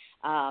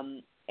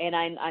 And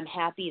I'm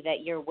happy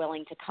that you're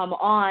willing to come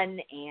on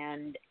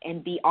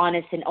and be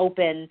honest and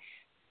open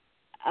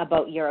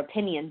about your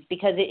opinions,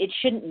 because it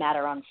shouldn't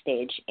matter on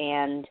stage.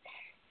 And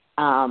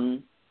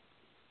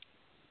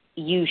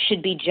you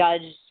should be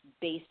judged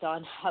based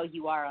on how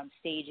you are on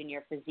stage and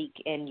your physique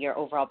and your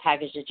overall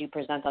package that you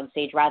present on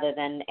stage, rather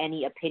than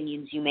any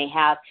opinions you may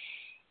have.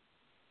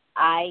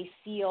 I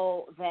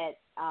feel that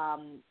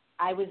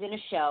I was in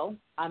a show.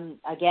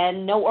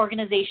 Again, no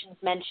organizations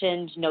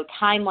mentioned, no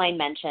timeline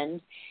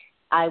mentioned.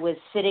 I was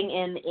sitting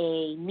in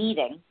a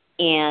meeting,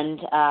 and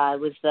it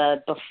was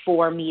the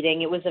before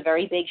meeting. It was a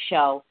very big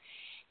show,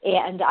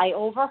 and I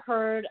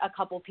overheard a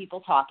couple people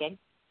talking,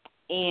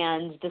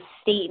 and the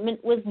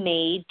statement was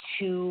made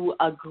to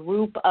a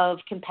group of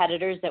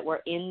competitors that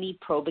were in the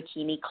Pro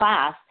Bikini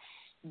class: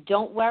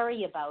 don't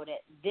worry about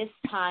it. This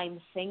time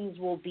things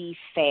will be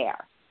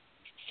fair.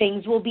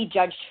 Things will be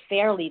judged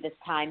fairly this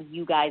time.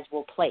 You guys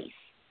will place.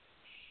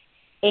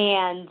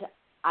 And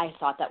I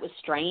thought that was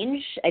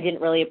strange. I didn't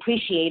really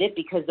appreciate it,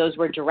 because those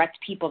were direct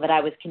people that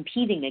I was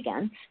competing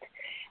against.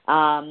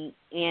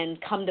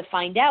 And come to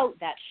find out,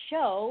 that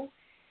show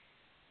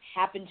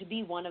happened to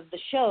be one of the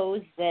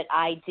shows that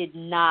I did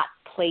not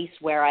place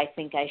where I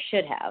think I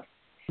should have.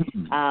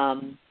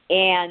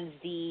 And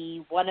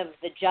one of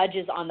the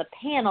judges on the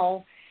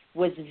panel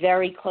was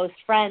very close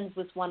friends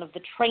with one of the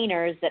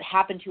trainers that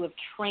happened to have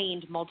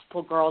trained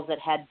multiple girls that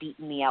had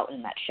beaten me out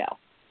in that show.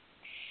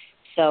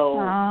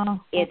 So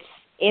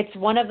it's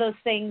one of those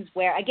things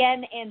where,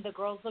 again, and the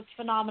girls looked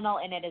phenomenal,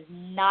 and it is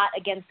not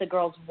against the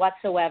girls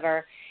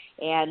whatsoever,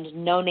 and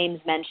no names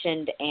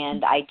mentioned,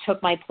 and I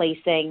took my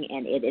placing,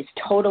 and it is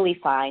totally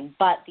fine.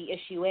 But the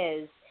issue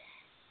is,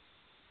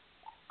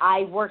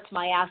 I worked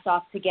my ass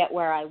off to get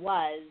where I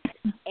was,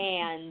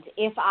 and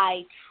if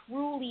I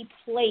truly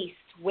placed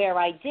where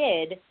I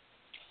did,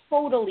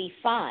 totally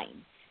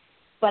fine.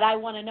 But I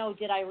want to know,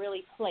 did I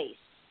really place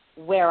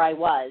where I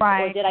was?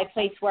 Right. Or did I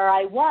place where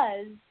I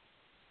was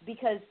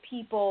because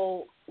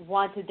people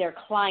wanted their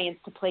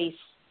clients to place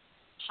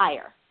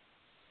higher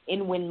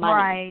and win money,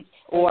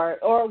 right,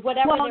 or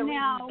whatever their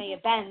reasons may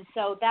have been.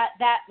 So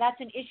that's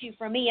an issue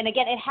for me. And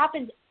again, it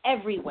happens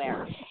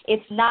everywhere.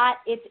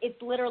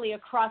 It's literally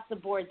across the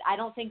board. I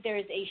don't think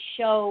there's a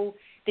show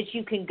that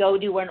you can go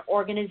to or an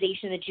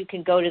organization that you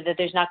can go to that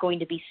there's not going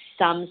to be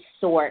some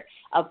sort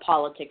of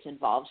politics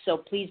involved. So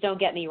please don't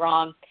get me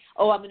wrong.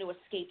 Oh, I'm going to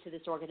escape to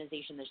this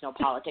organization. There's no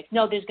politics.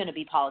 No, there's going to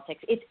be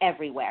politics. It's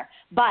everywhere.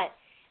 But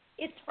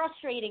it's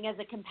frustrating as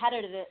a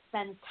competitor that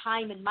spends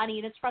time and money,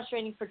 and it's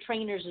frustrating for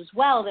trainers as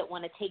well that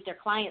want to take their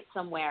clients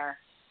somewhere,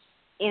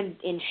 and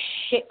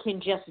shit can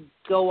just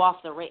go off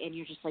the rate, and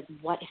you're just like,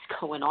 what is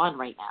going on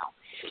right now?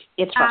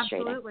 It's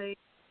frustrating. Absolutely.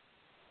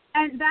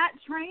 And that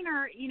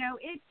trainer,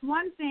 it's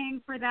one thing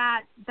for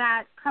that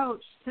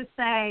coach to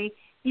say,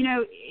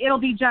 it'll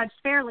be judged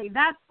fairly.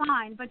 That's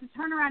fine. But to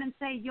turn around and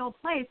say you'll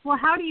place, well,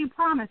 how do you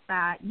promise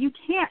that? You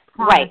can't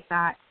promise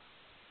that.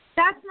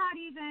 That's not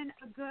even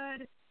a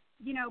good,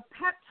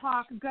 pep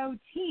talk, go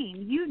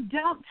team. You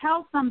don't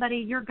tell somebody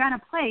you're going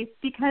to place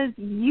because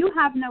you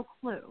have no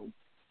clue.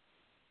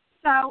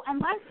 So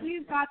unless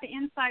you've got the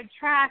inside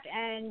track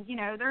and,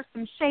 there's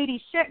some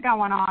shady shit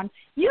going on,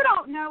 you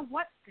don't know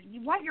what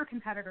your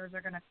competitors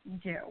are going to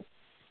do.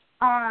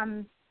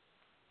 And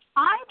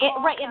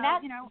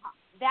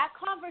that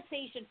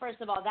conversation,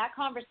 first of all,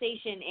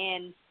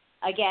 in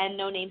again,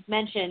 no names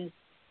mentioned,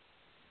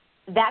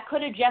 that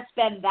could have just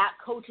been that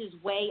coach's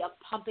way of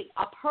pumping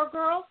up her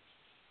girl.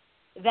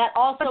 That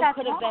also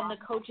could have been the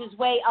coach's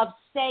way of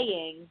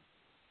saying,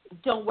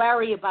 don't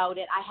worry about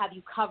it. I have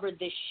you covered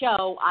this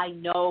show. I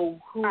know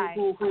who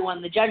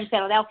on the judges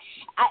panel. Now,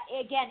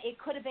 again, it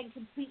could have been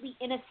completely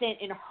innocent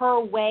in her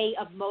way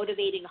of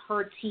motivating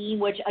her team,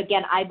 which,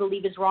 again, I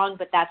believe is wrong,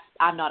 but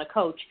I'm not a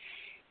coach.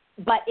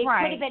 But it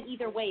could have been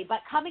either way. But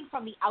coming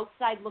from the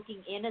outside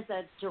looking in as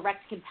a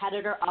direct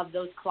competitor of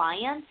those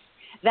clients,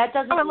 that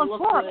doesn't look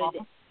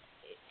good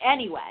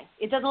anyway.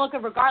 It doesn't look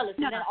good regardless.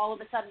 No. And then all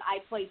of a sudden I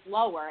place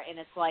lower, and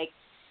it's like,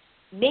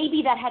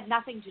 maybe that had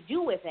nothing to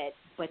do with it,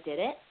 but did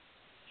it?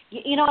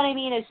 You know what I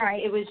mean? It's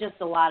just, It was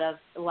just a lot of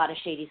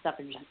shady stuff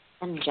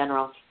in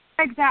general.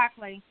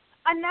 Exactly.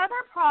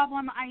 Another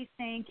problem, I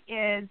think,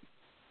 is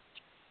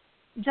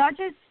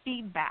judges'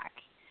 feedback.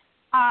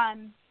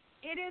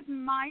 It is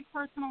my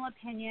personal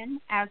opinion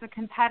as a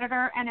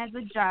competitor and as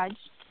a judge,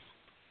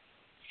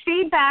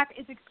 feedback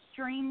is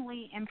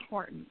extremely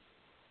important.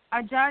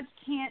 A judge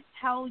can't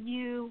tell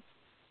you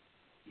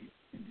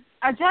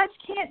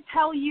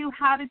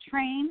how to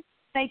train.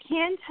 They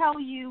can tell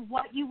you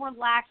what you were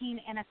lacking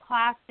in a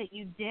class that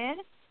you did,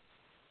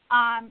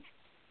 as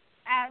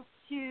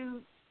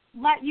to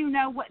let you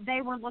know what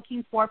they were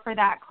looking for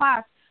that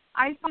class.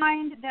 I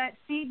find that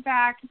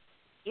feedback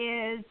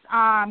is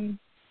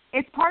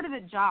it's part of the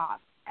job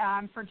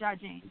for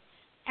judging,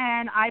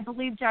 and I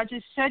believe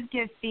judges should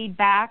give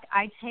feedback.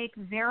 I take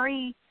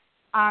very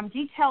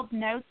detailed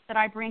notes that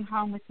I bring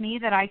home with me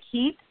that I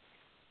keep,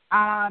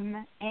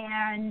 and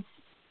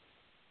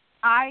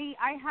I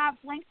have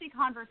lengthy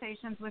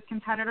conversations with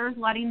competitors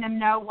letting them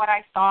know what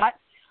I thought.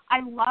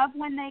 I love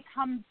when they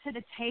come to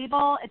the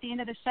table at the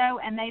end of the show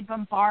and they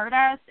bombard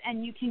us,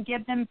 and you can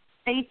give them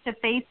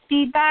face-to-face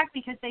feedback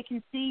because they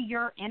can see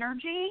your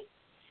energy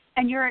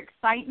and your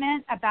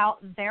excitement about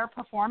their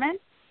performance.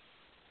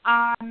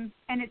 And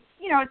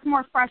it's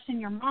more fresh in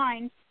your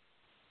mind.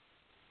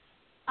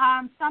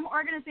 Some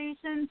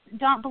organizations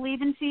don't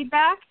believe in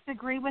feedback.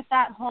 Agree with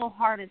that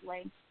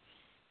wholeheartedly.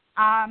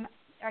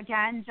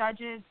 Again,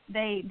 judges,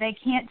 they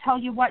can't tell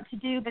you what to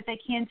do, but they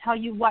can tell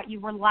you what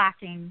you were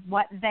lacking,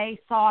 what they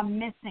saw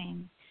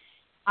missing.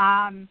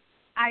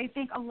 I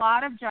think a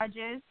lot of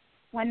judges,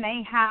 when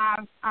they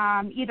have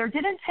either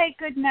didn't take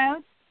good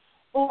notes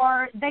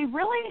or they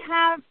really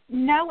have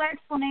no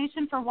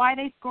explanation for why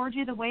they scored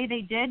you the way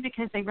they did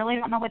because they really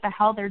don't know what the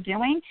hell they're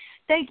doing,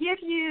 they give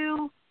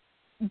you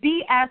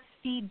BS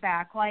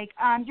feedback, like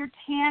your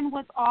tan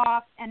was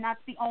off and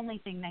that's the only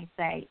thing they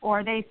say.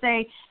 Or they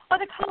say, oh,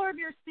 the color of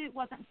your suit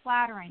wasn't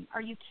flattering.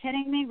 Are you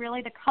kidding me?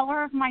 Really? The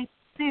color of my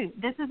suit.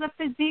 This is a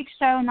physique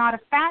show, not a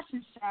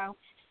fashion show.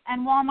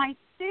 And while my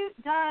suit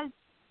does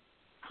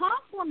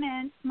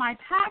complement my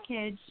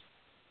package,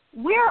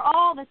 we're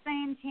all the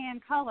same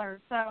tan color.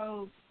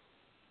 So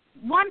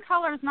one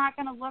color is not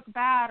going to look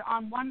bad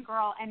on one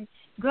girl and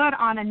good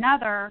on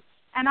another.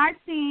 And I've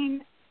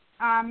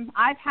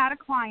had a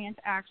client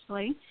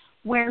actually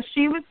where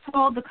she was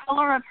told the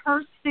color of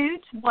her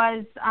suit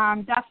was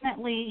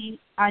definitely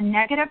a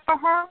negative for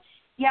her,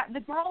 yet the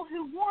girl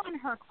who won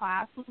her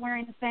class was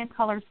wearing the same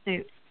color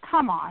suit.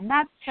 Come on,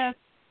 that's just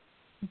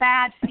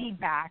bad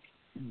feedback.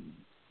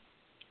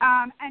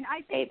 And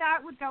I think that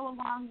would go a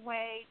long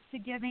way to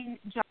giving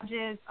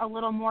judges a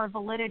little more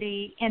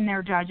validity in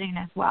their judging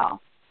as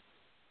well.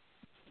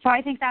 So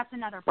I think that's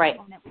another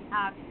problem that we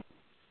have.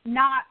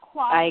 Not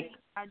quality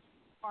judges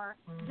or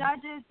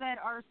judges that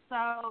are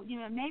so,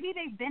 maybe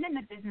they've been in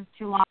the business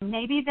too long.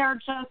 Maybe they're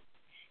just,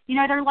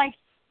 they're like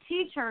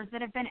teachers that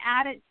have been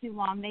at it too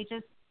long.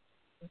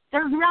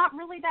 They're not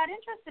really that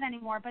interested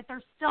anymore, but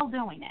they're still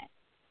doing it.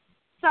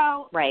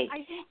 So I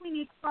think we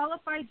need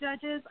qualified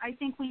judges. I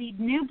think we need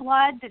new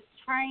blood that's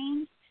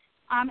trained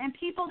and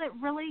people that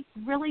really,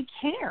 really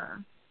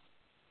care.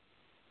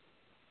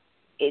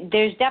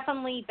 There's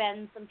definitely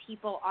been some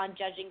people on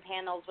judging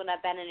panels when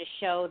I've been in a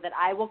show that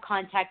I will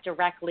contact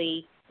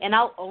directly, and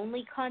I'll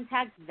only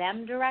contact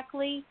them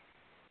directly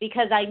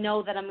because I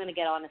know that I'm going to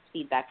get honest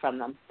feedback from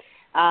them.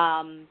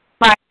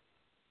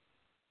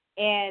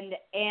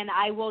 And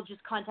I will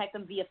just contact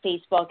them via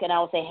Facebook, and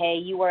I'll say, hey,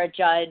 you are a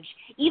judge.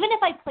 Even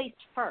if I placed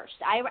first.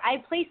 I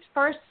placed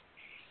first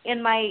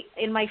in my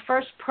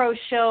first pro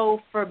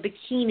show for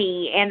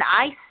Bikini, and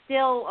I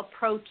still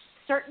approached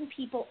certain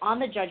people on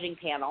the judging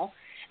panel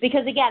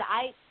because, again,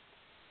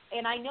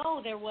 I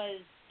know there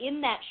was,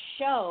 in that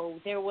show,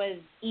 there was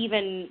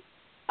even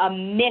a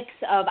mix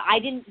of, I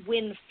didn't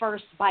win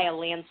first by a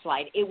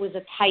landslide. It was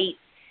a tight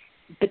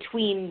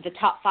between the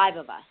top 5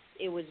 of us.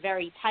 It was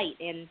very tight,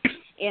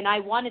 and I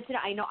wanted to.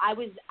 I know I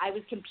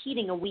was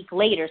competing a week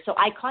later, so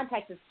I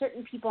contacted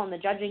certain people on the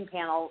judging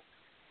panel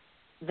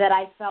that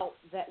I felt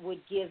that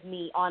would give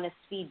me honest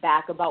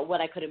feedback about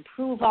what I could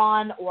improve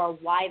on or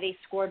why they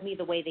scored me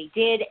the way they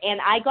did, and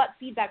I got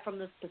feedback from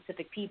those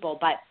specific people,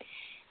 but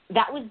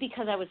that was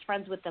because I was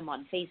friends with them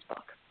on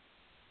Facebook.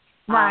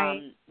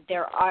 Right.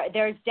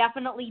 There's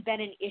definitely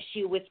been an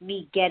issue with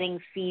me getting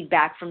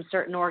feedback from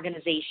certain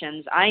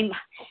organizations. I'm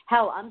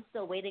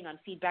still waiting on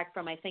feedback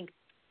from, I think,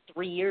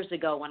 3 years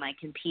ago when I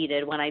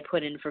competed, when I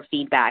put in for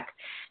feedback,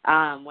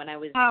 when I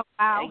was,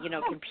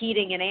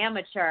 competing in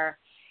amateur.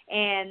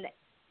 And,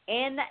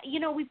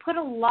 we put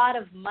a lot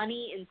of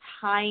money and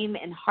time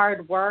and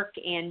hard work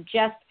and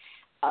just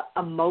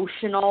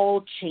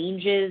emotional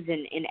changes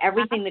and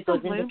everything that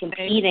goes into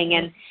competing.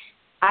 And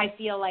I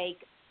feel like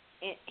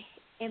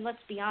and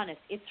let's be honest,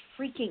 it's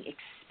freaking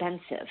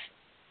expensive.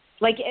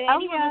 Like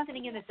anyone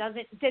listening in that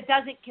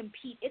doesn't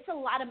compete, it's a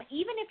lot of,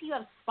 even if you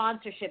have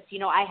sponsorships,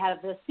 I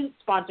have the suit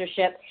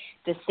sponsorship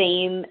the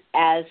same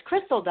as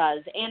Crystal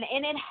does, and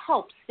it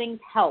helps. Things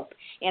help,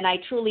 and I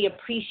truly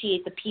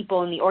appreciate the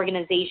people and the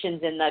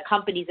organizations and the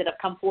companies that have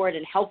come forward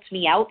and helped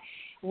me out.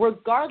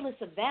 Regardless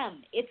of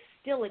them, it's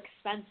still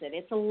expensive.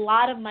 It's a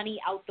lot of money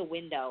out the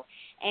window,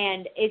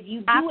 and if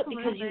you do it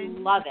because you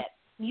love it.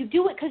 You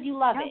do it because you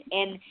love it,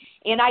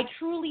 and I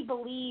truly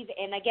believe.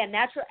 And again,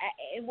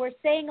 and we're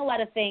saying a lot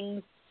of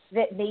things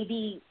that may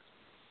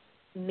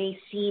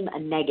seem a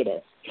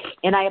negative.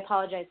 And I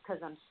apologize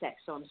because I'm sick,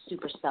 so I'm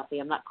super stuffy.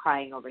 I'm not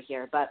crying over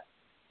here, but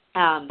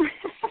some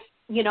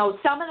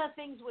of the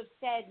things we've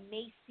said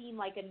may seem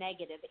like a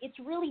negative. It's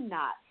really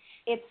not.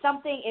 It's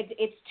something.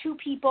 It's two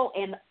people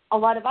and a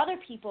lot of other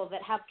people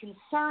that have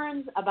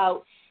concerns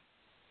about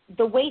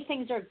the way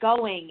things are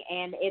going,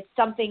 and it's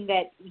something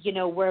that,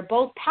 we're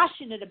both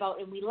passionate about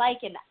and we like,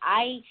 and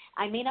I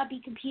may not be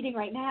competing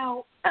right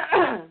now,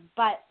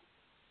 but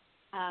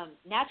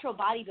natural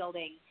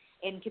bodybuilding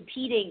and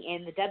competing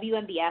in the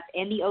WNBF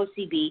and the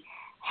OCB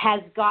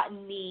has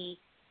gotten me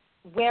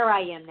where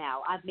I am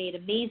now. I've made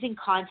amazing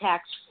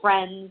contacts,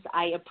 friends.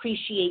 I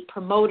appreciate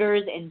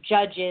promoters and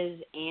judges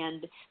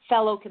and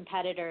fellow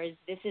competitors.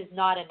 This is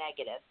not a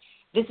negative.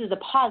 This is a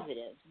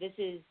positive. This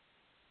is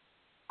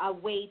a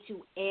way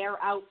to air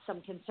out some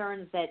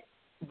concerns that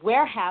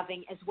we're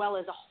having, as well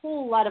as a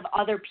whole lot of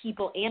other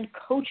people and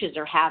coaches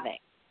are having.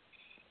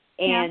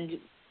 And,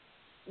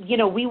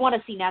 we want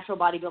to see natural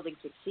bodybuilding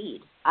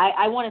succeed.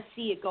 I want to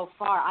see it go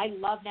far. I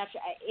love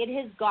natural. It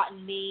has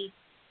gotten me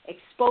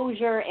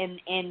exposure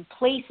and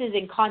places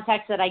and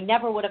contacts that I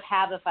never would have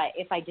had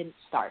if I didn't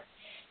start.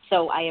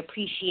 So I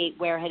appreciate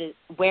where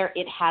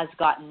it has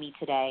gotten me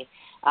today.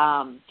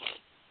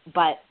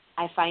 But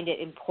I find it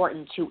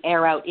important to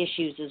air out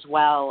issues as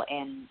well,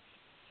 and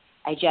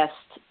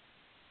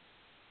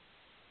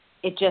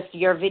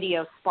your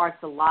video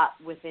sparked a lot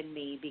within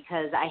me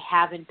because I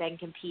haven't been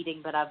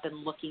competing, but I've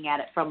been looking at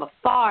it from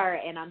afar,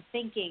 and I'm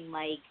thinking,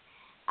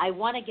 I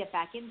want to get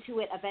back into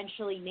it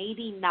eventually,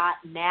 maybe not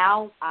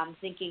now. I'm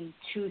thinking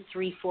 2,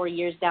 3, 4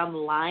 years down the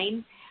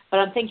line, but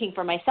I'm thinking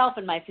for myself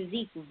and my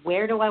physique,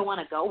 where do I want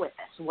to go with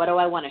this? What do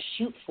I want to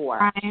shoot for?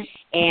 Right.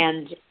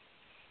 And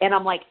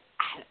I'm like,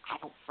 I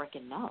don't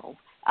freaking know.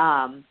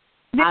 I'm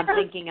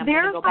thinking I'm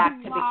going to go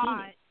back to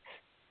bikini.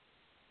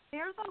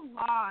 There's a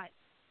lot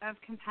of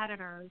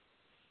competitors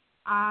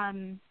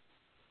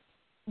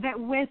that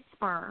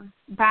whisper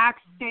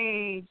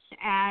backstage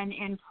and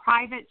in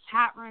private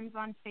chat rooms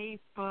on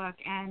Facebook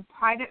and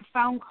private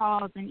phone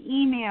calls and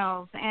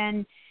emails,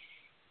 and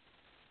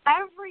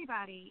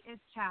everybody is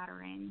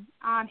chattering.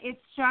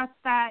 It's just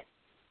that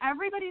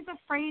everybody's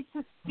afraid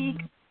to speak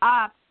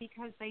up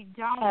because they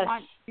don't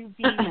want to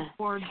be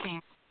bored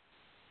down.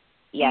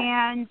 Yes.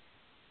 And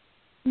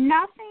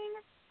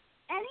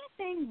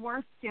anything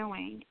worth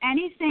doing,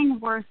 anything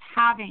worth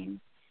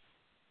having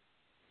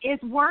is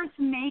worth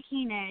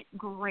making it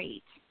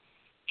great.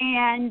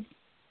 And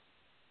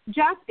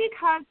just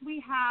because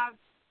we have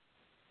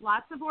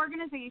lots of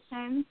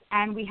organizations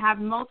and we have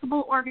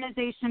multiple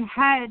organization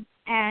heads,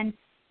 and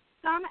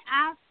some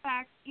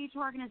aspects, each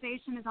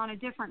organization is on a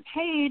different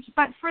page,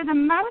 but for the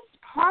most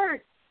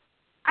part,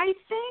 I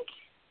think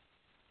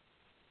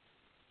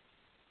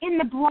in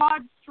the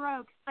broad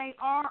strokes, they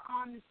are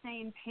on the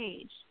same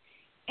page.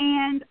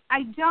 And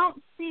I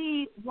don't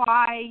see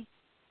why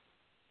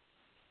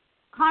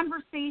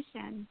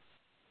conversation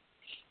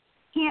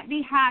can't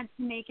be had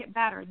to make it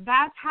better.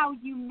 That's how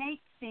you make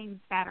things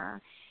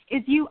better,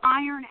 is you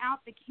iron out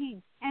the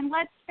kinks. And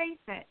let's face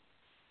it,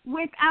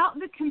 without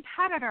the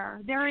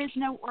competitor, there is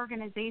no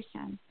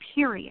organization,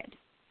 period.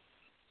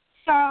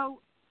 So,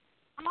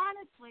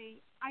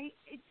 honestly,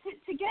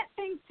 to get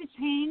things to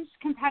change,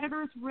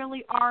 competitors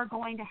really are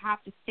going to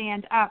have to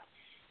stand up.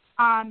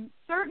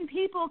 Certain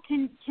people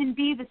can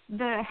be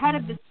the head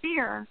of the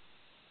spear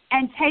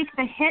and take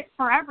the hit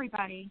for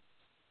everybody,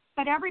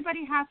 but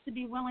everybody has to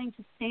be willing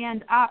to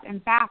stand up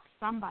and back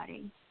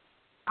somebody.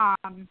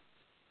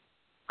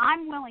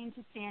 I'm willing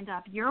to stand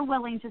up. You're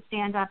willing to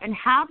stand up and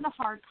have the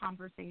hard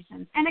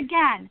conversations. And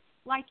again,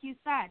 like you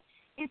said,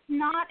 it's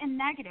not a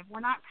negative.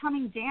 We're not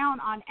coming down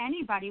on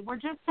anybody. We're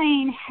just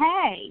saying,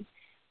 hey,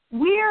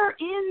 we're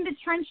in the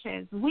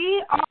trenches.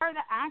 We are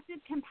the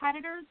active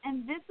competitors,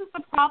 and this is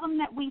the problem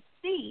that we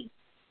see.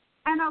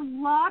 And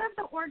a lot of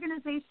the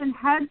organization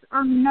heads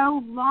are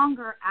no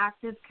longer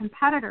active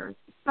competitors.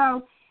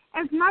 So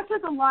as much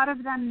as a lot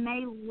of them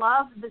may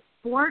love the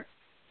sport,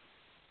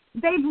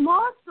 they've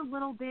lost a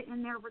little bit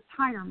in their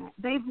retirement.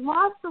 They've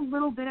lost a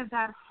little bit of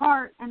that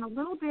heart and a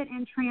little bit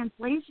in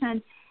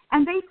translation,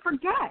 and they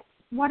forget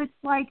what it's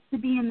like to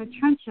be in the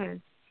trenches.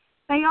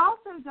 They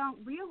also don't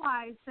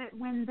realize that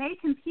when they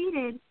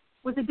competed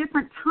was a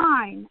different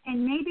time,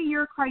 and maybe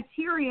your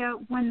criteria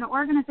when the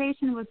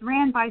organization was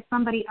ran by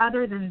somebody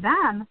other than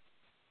them,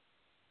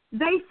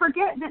 they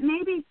forget that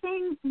maybe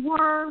things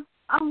were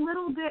a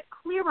little bit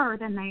clearer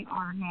than they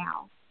are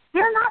now.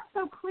 They're not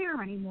so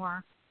clear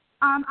anymore.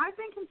 I've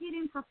been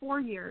competing for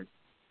 4 years,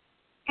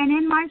 and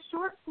in my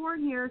short 4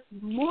 years,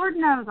 Lord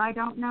knows I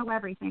don't know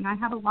everything. I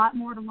have a lot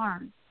more to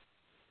learn.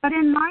 But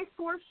in my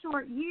 4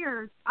 short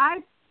years,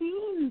 I've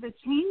seen the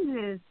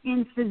changes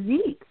in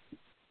physique.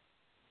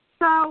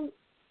 So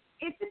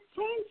if it's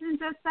changed in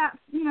just that,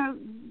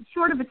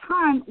 short of a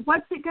time,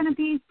 what's it going to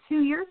be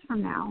 2 years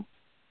from now?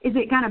 Is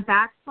it going to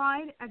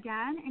backslide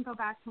again and go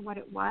back to what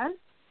it was?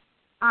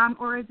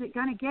 Or is it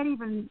going to get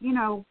even,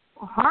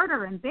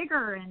 harder and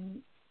bigger?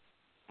 And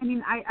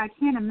I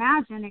can't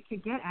imagine it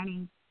could get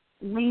any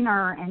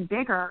leaner and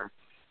bigger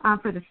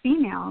for the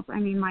females.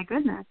 My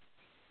goodness.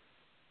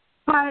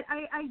 But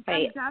I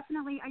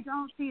definitely, I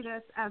don't see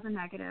this as a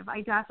negative.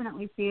 I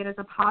definitely see it as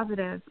a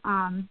positive.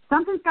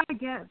 Something's got to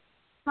give.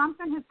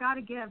 Something has got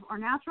to give, or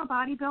natural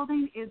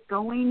bodybuilding is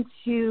going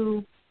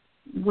to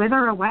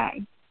wither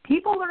away.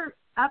 People are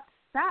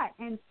upset,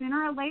 and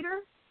sooner or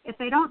later, if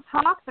they don't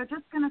talk, they're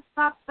just going to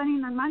stop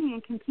spending their money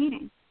and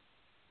competing.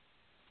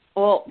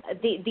 Well,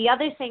 the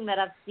other thing that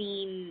I've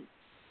seen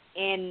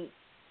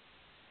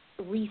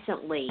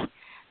recently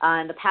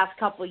in the past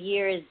couple of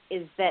years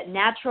is that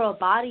natural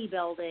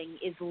bodybuilding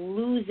is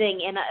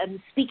losing, and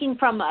I'm speaking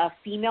from a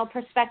female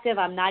perspective,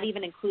 I'm not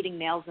even including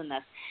males in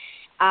this,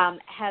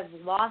 has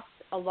lost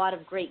a lot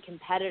of great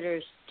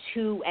competitors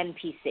to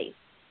NPC.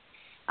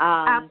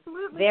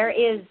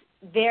 Absolutely.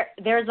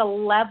 There's a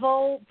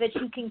level that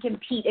you can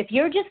compete. If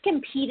you're just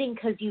competing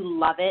because you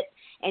love it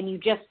and you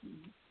just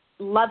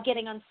love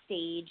getting on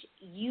stage,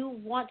 you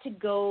want to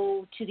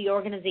go to the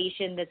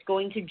organization that's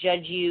going to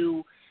judge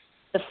you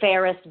the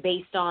fairest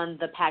based on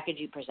the package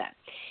you present.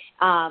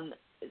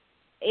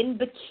 In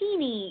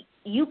bikini,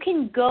 you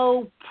can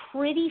go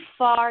pretty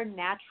far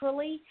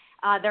naturally.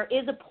 There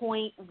is a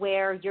point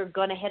where you're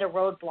going to hit a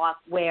roadblock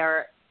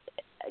where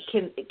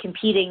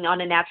competing on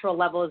a natural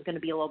level is going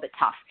to be a little bit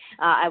tough.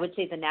 I would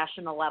say the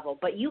national level.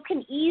 But you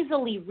can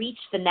easily reach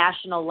the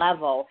national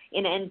level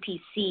in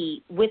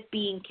NPC with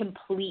being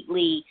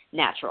completely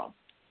natural.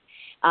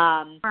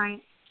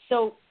 Right.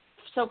 So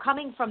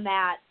coming from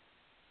that,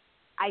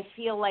 I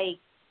feel like,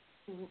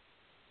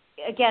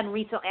 again,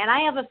 recently, and I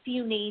have a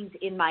few names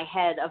in my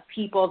head of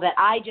people that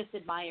I just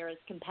admire as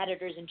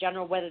competitors in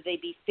general, whether they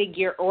be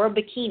figure or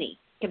bikini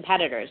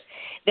competitors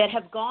that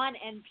have gone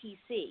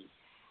NPC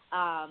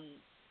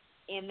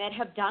and that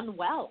have done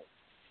well,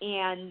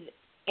 and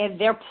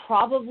they're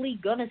probably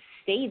going to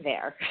stay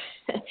there.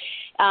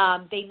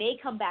 They may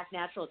come back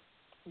natural.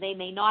 They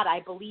may not. I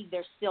believe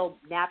they're still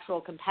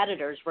natural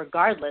competitors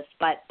regardless,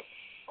 but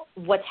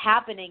what's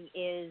happening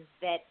is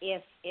that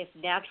if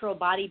natural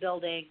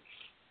bodybuilding,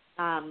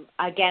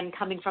 again,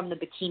 coming from the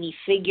bikini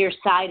figure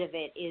side of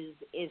it,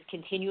 is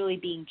continually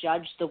being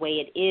judged the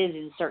way it is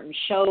in certain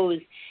shows,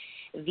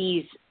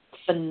 these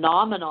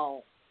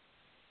phenomenal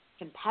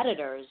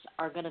competitors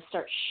are going to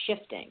start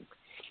shifting.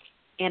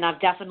 And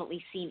I've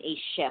definitely seen a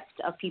shift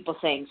of people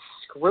saying,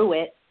 screw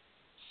it,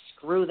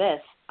 screw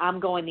this, I'm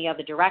going the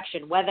other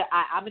direction. Whether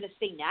I'm going to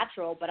stay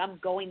natural, but I'm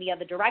going the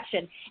other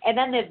direction. And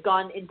then they've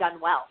gone and done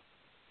well.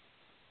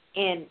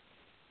 And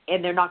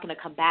they're not going to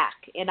come back.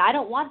 And I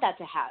don't want that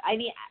to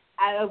happen.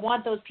 I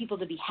want those people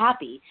to be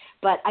happy,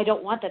 but I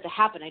don't want that to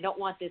happen. I don't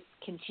want this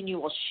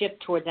continual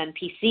shift towards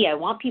NPC. I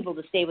want people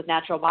to stay with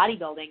natural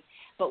bodybuilding,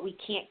 but we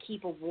can't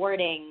keep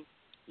awarding,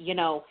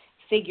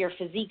 figure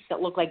physiques that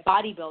look like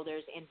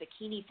bodybuilders and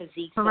bikini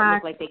physiques Correct. that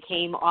look like they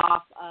came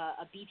off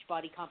a beach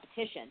body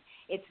competition.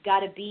 It's got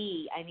to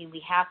be,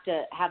 we have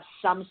to have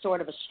some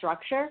sort of a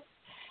structure.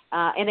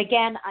 And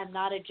again, I'm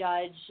not a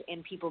judge,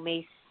 and people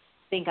may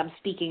think I'm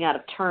speaking out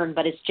of turn,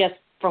 but it's just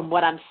from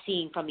what I'm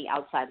seeing from the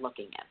outside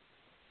looking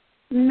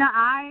in. No,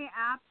 I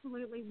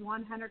absolutely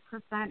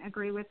 100%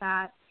 agree with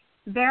that.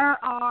 There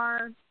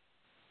are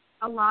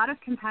a lot of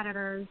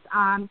competitors,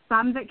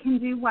 some that can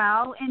do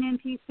well in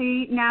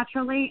NPC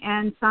naturally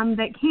and some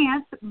that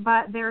can't,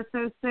 but they're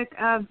so sick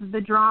of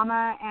the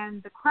drama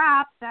and the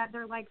crap that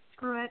they're like,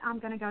 screw it, I'm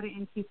going to go to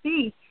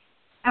NPC.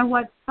 And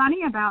what's funny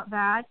about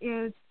that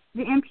is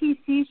the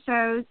NPC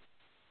shows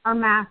are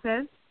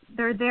massive.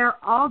 They're there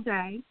all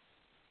day.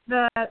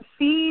 The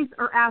fees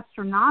are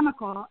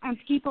astronomical, and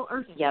people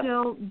are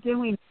still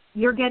doing it.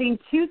 You're getting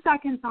 2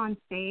 seconds on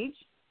stage,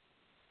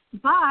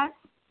 but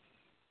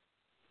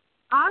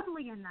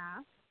oddly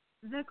enough,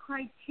 the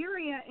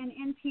criteria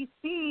in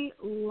NPC,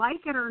 like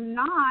it or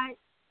not,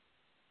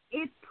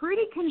 it's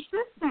pretty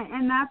consistent,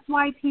 and that's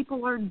why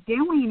people are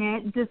doing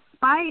it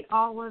despite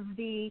all of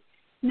the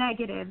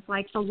negatives,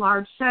 like the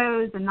large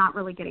shows and not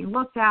really getting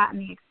looked at and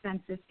the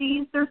expensive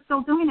fees. They're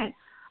still doing it.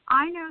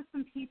 I know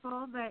some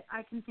people that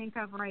I can think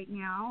of right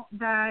now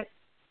that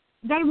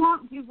they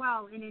won't do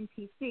well in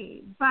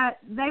NPC, but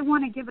they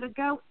want to give it a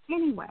go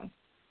anyway.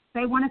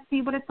 They want to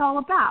see what it's all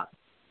about.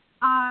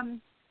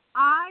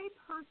 I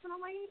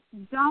personally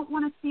don't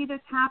want to see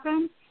this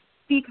happen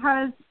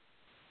because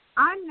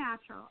I'm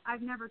natural.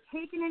 I've never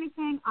taken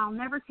anything. I'll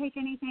never take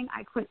anything.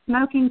 I quit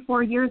smoking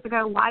 4 years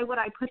ago. Why would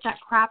I put that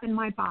crap in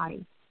my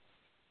body?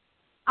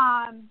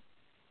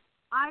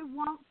 I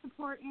won't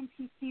support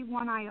NPC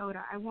one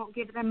iota. I won't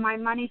give them my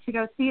money to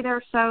go see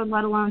their show,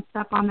 let alone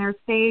step on their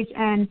stage.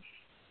 And,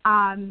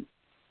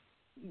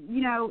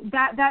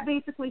 that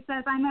basically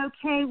says I'm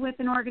okay with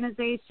an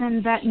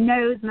organization that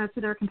knows most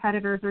of their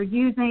competitors are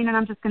using, and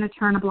I'm just going to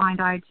turn a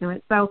blind eye to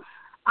it. So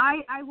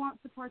I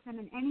won't support them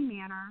in any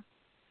manner.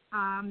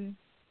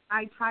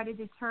 I try to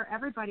deter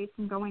everybody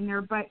from going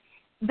there, but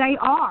they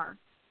are.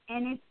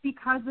 And it's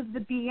because of the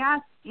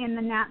BS in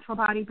the natural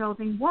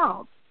bodybuilding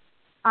world.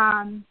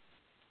 And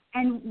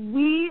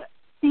we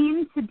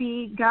seem to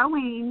be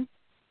going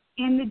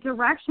in the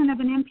direction of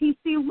an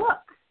NPC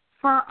look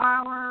for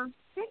our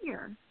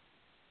figure.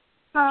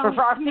 So,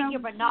 for our figure,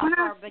 but not for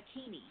our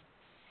bikini.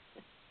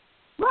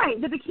 Right.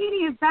 The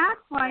bikini is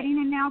backsliding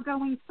and now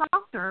going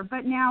softer.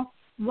 But now,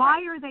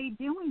 why are they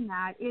doing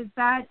that? Is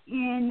that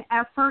in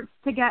efforts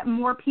to get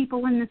more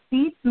people in the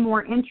seats,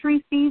 more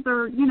entry fees,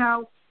 or,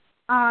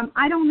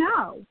 I don't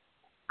know.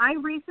 I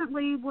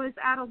recently was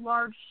at a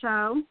large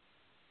show,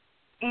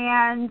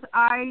 and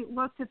I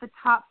looked at the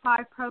top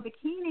 5 pro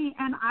bikini,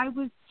 and I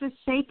was just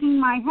shaking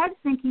my head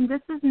thinking,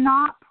 this is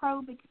not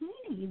pro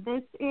bikini.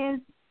 This is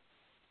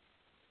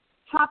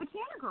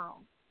Tropicana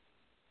Girl.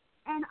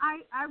 And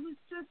I was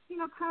just,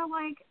 kind of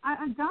like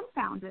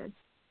dumbfounded.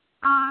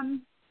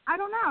 I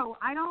don't know.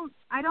 I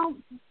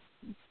don't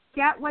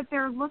get what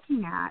they're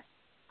looking at.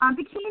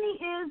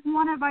 Bikini is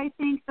one of, I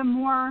think, the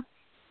more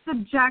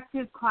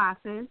subjective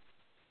classes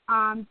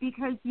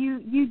because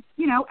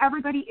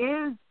everybody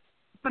is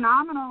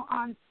phenomenal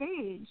on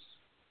stage.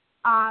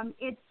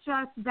 It's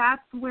just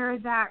that's where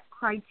that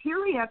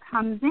criteria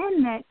comes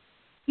in, that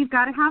you've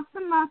got to have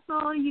some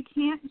muscle. You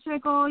can't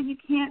jiggle. You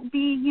can't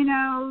be,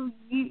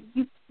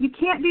 you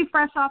can't be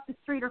fresh off the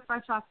street or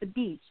fresh off the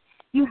beach.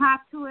 You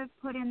have to have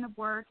put in the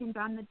work and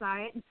done the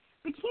diet.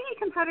 Bikini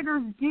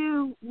competitors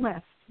do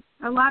lift.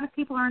 A lot of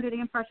people are under the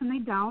impression they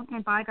don't,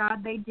 and by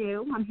God, they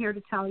do. I'm here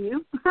to tell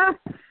you.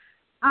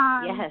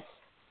 Yes.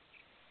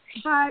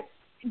 But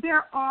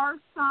there are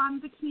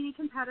some bikini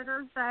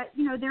competitors that,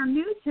 they're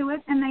new to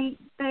it, and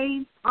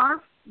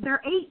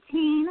they're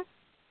 18,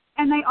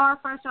 and they are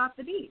fresh off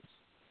the beach.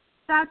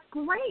 That's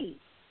great.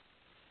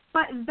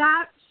 But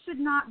that should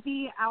not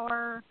be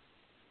our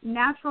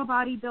natural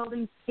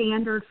bodybuilding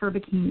standard for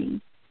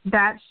bikini.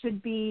 That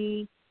should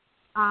be,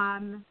 I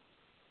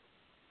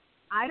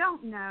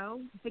don't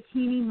know,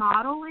 bikini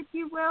model, if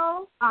you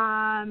will.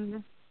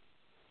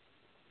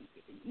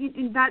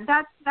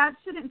 That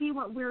shouldn't be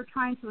what we're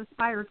trying to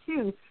aspire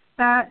to.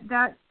 That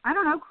I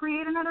don't know,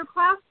 create another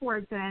class for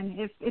it then.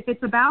 If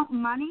it's about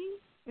money,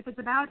 if it's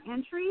about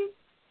entries,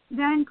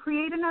 then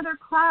create another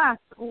class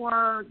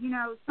or,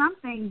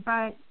 something.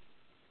 But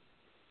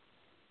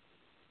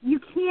you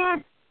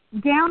can't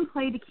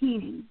downplay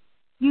bikini.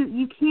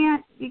 You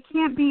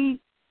can't be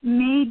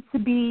made to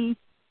be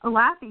a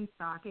laughing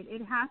stock.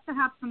 It has to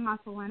have some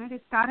muscle in it.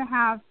 It's got to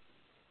have,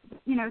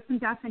 some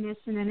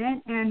definition in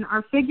it. And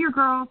our figure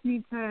girls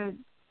need to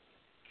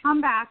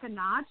come back a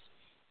notch.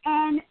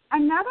 And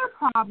another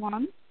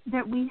problem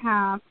that we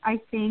have, I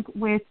think,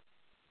 with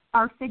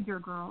our figure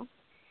girls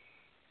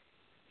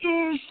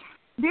is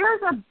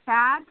there's a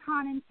bad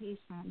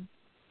connotation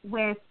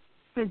with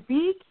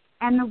physique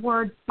and the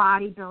word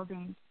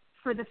bodybuilding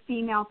for the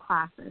female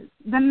classes.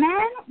 The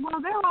men, well,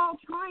 they're all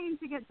trying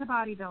to get to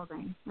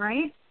bodybuilding,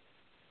 right?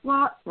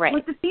 Well, right.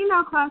 With the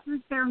female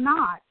classes, they're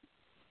not.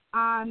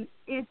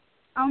 It's,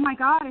 oh, my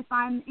God, if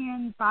I'm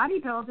in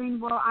bodybuilding,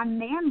 well, I'm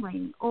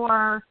manly.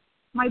 Or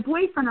my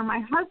boyfriend or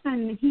my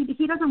husband,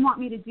 he doesn't want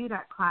me to do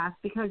that class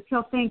because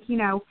he'll think,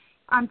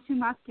 I'm too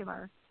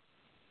muscular.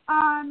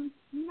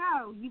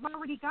 No, you've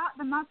already got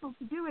the muscle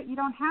to do it. You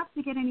don't have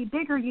to get any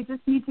bigger. You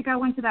just need to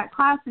go into that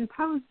class and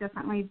pose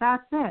differently.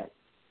 That's it.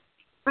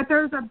 But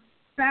there's a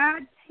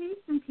bad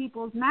taste in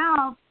people's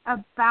mouths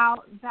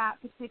about that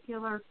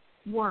particular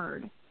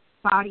word,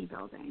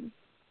 bodybuilding.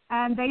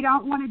 And they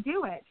don't want to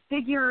do it.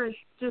 Figure is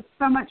just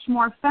so much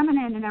more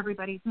feminine in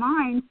everybody's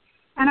mind.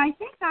 And I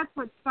think that's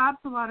what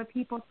stops a lot of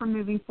people from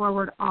moving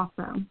forward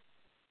also,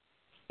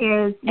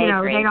 is, they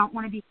don't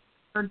want to be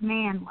considered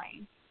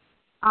manly.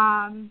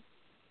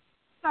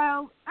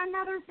 So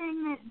another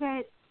thing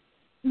that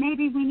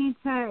maybe we need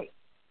to,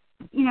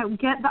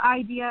 get the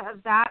idea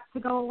of that to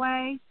go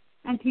away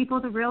and people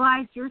to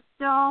realize you're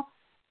still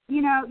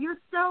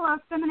a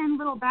feminine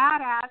little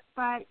badass,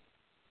 but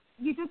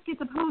you just get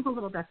to pose a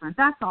little different.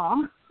 That's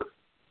all.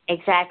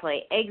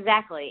 Exactly.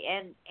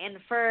 And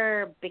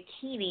for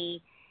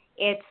bikini,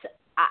 it's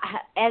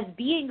as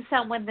being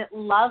someone that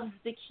loves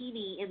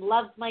bikini and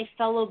loves my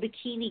fellow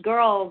bikini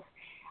girls,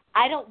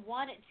 I don't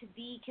want it to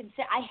be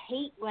considered. I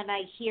hate when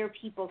I hear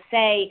people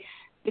say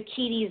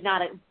bikini is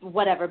not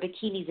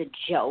bikini's a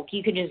joke.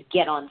 You can just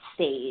get on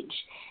stage.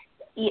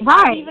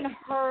 Right. I've even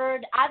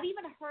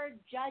heard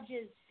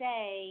judges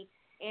say,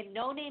 and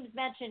no names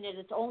mentioned, and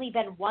it's only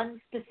been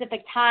one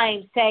specific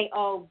time, say,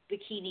 "Oh,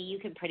 bikini, you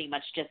can pretty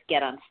much just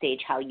get on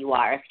stage how you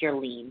are if you're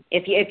lean.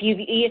 If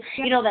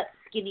you know that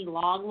skinny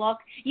long look,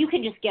 you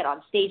can just get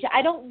on stage."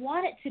 I don't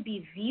want it to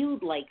be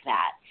viewed like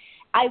that.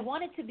 I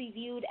want it to be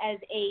viewed as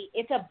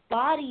it's a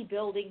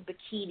bodybuilding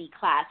bikini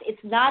class.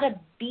 It's not a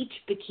beach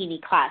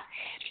bikini class.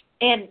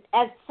 And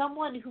as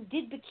someone who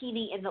did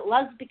bikini and that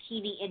loves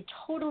bikini and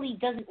totally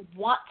doesn't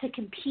want to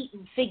compete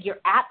in figure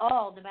at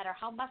all, no matter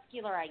how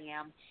muscular I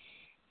am,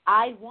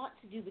 I want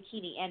to do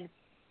bikini. And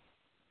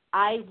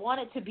I want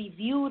it to be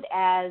viewed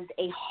as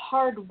a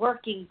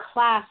hard-working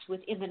class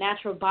within the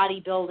Natural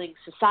Bodybuilding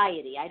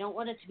Society. I don't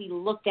want it to be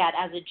looked at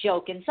as a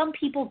joke. And some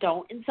people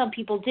don't, and some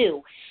people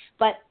do.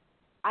 But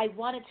I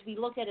want it to be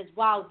looked at as,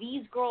 wow,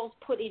 these girls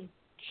put in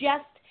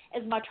just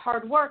as much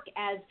hard work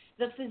as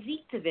the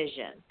physique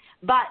division,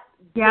 but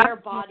their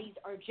bodies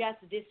are just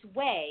this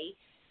way,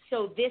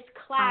 so this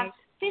class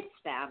fits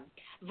them,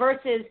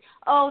 versus,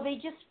 oh, they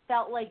just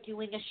felt like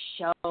doing a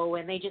show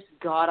and they just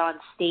got on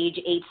stage,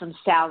 ate some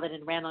salad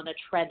and ran on a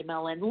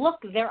treadmill, and look,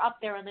 they're up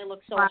there and they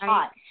look so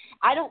hot.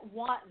 I don't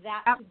want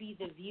that to be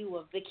the view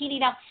of bikini.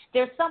 Now,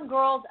 there's some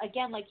girls,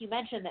 again, like you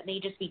mentioned, that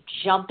may just be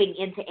jumping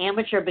into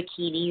amateur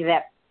bikini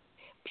that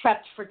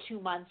prepped for 2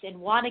 months and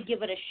want to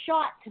give it a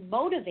shot to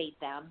motivate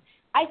them.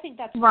 I think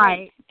that's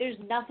great. There's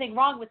nothing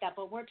wrong with that.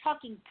 But we're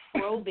talking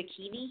pro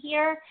bikini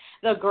here,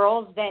 the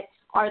girls that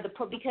are the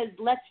pro, because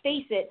let's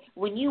face it,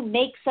 when you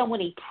make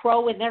someone a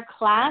pro in their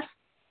class,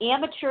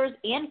 amateurs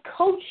and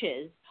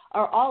coaches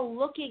are all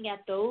looking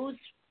at those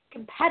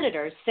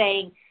competitors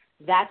saying,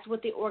 that's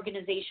what the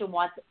organization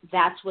wants,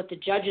 that's what the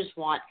judges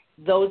want,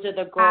 those are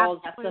the girls,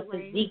 that's the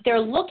physique they're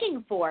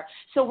looking for.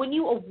 So when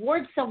you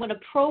award someone a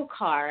pro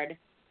card,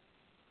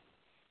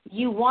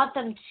 you want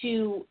them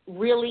to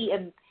really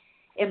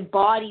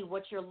embody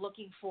what you're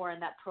looking for in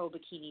that pro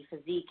bikini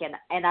physique.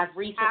 And I've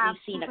recently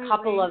seen a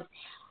couple of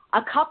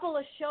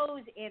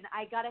shows, and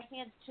I got to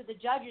hand to the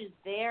judges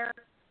their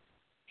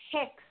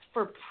picks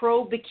for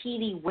pro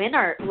bikini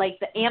winner, like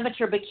the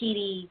amateur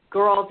bikini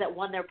girls that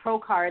won their pro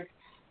cards,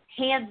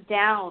 hands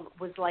down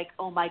was like,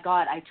 oh my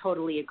God, I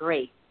totally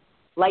agree.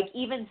 Like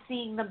even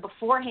seeing them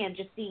beforehand,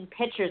 just seeing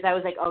pictures, I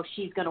was like, oh,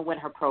 she's going to win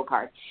her pro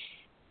card.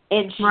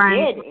 And she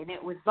did, and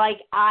it was like,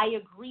 I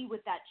agree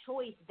with that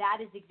choice. That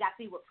is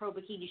exactly what pro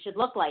bikini should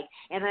look like.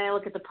 And then I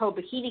look at the pro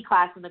bikini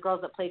class and the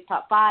girls that place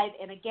top 5,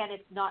 and again,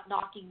 it's not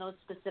knocking those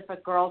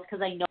specific girls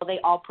because I know they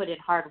all put in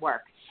hard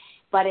work.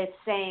 But it's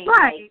saying,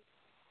 like,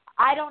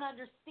 I don't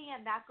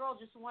understand. That girl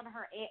just won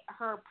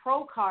her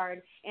pro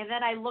card, and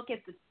then I look at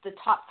the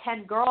top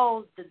 10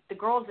 girls, the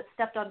girls that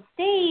stepped on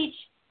stage,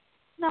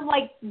 and I'm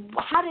like,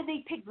 how did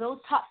they pick those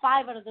top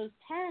 5 out of those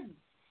 10?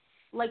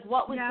 Like,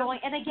 what was going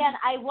 – and, again,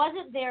 I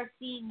wasn't there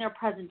seeing their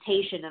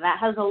presentation, and that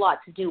has a lot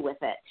to do with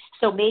it.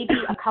 So maybe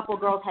a couple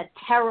girls had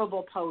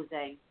terrible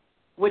posing,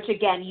 which,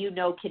 again,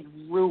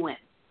 can ruin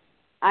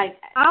a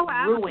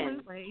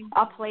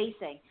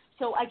placing.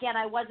 So, again,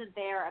 I wasn't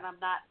there, and I'm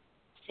not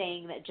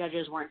saying that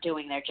judges weren't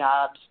doing their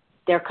jobs.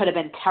 There could have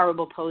been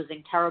terrible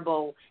posing,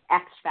 terrible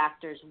X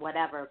factors,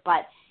 whatever.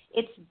 But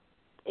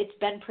it's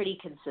been pretty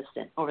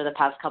consistent over the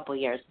past couple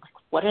of years. Like,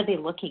 what are they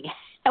looking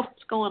at?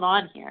 What's going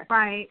on here?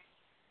 Right.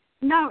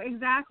 No,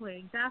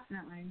 exactly.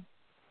 Definitely.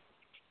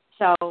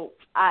 So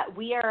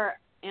we are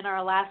in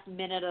our last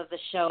minute of the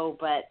show,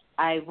 but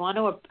I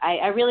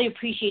really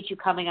appreciate you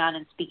coming on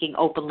and speaking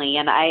openly,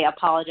 and I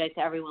apologize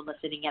to everyone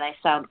listening, and I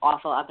sound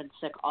awful. I've been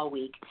sick all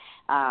week,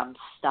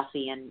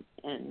 stuffy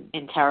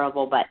and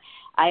terrible, but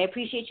I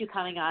appreciate you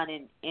coming on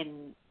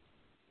and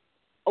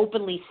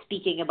openly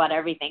speaking about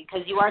everything,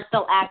 because you are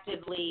still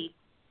actively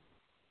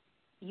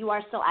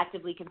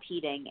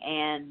competing,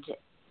 and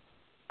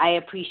I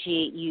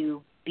appreciate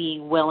you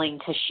being willing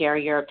to share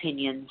your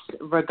opinions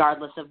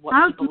regardless of what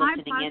people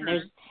listening in.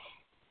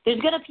 There's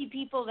going to be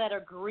people that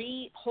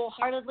agree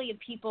wholeheartedly and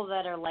people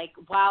that are like,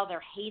 wow,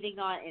 they're hating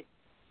on it.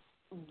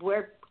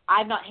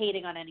 I'm not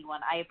hating on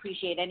anyone. I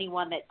appreciate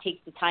anyone that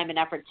takes the time and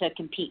effort to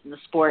compete in the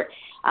sport.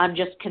 I'm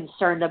just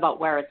concerned about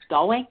where it's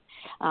going,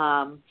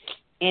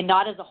 and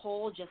not as a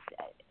whole, just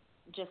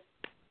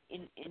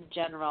in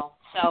general.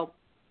 So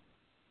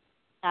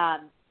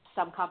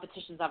some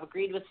competitions I've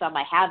agreed with, some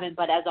I haven't,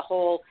 but as a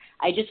whole,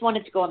 I just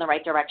wanted to go in the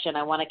right direction.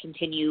 I want to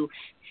continue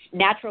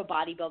natural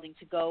bodybuilding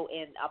to go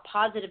in a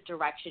positive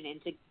direction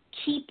and to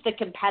keep the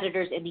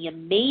competitors and the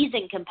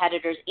amazing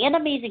competitors and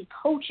amazing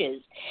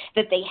coaches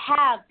that they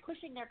have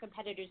pushing their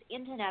competitors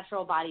into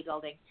natural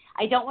bodybuilding.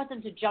 I don't want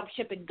them to jump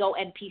ship and go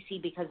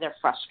NPC because they're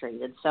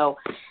frustrated. So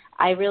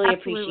I really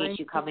appreciate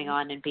you coming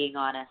on and being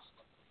honest.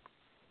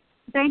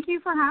 Thank you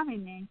for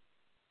having me.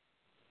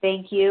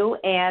 Thank you,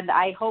 and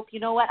I hope, you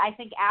know what, I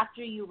think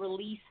after you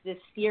release this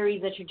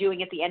series that you're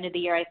doing at the end of the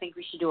year, I think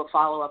we should do a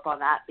follow-up on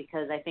that,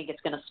 because I think it's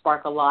going to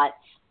spark a lot,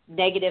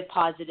 negative,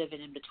 positive, and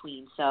in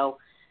between. So,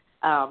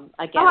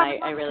 again,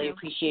 I really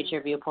appreciate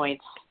your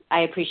viewpoints.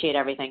 I appreciate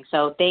everything.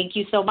 So thank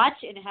you so much,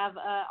 and have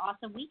an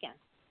awesome weekend.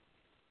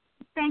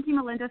 Thank you,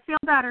 Melinda. Feel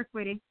better,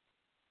 sweetie.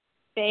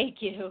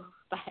 Thank you.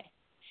 Bye.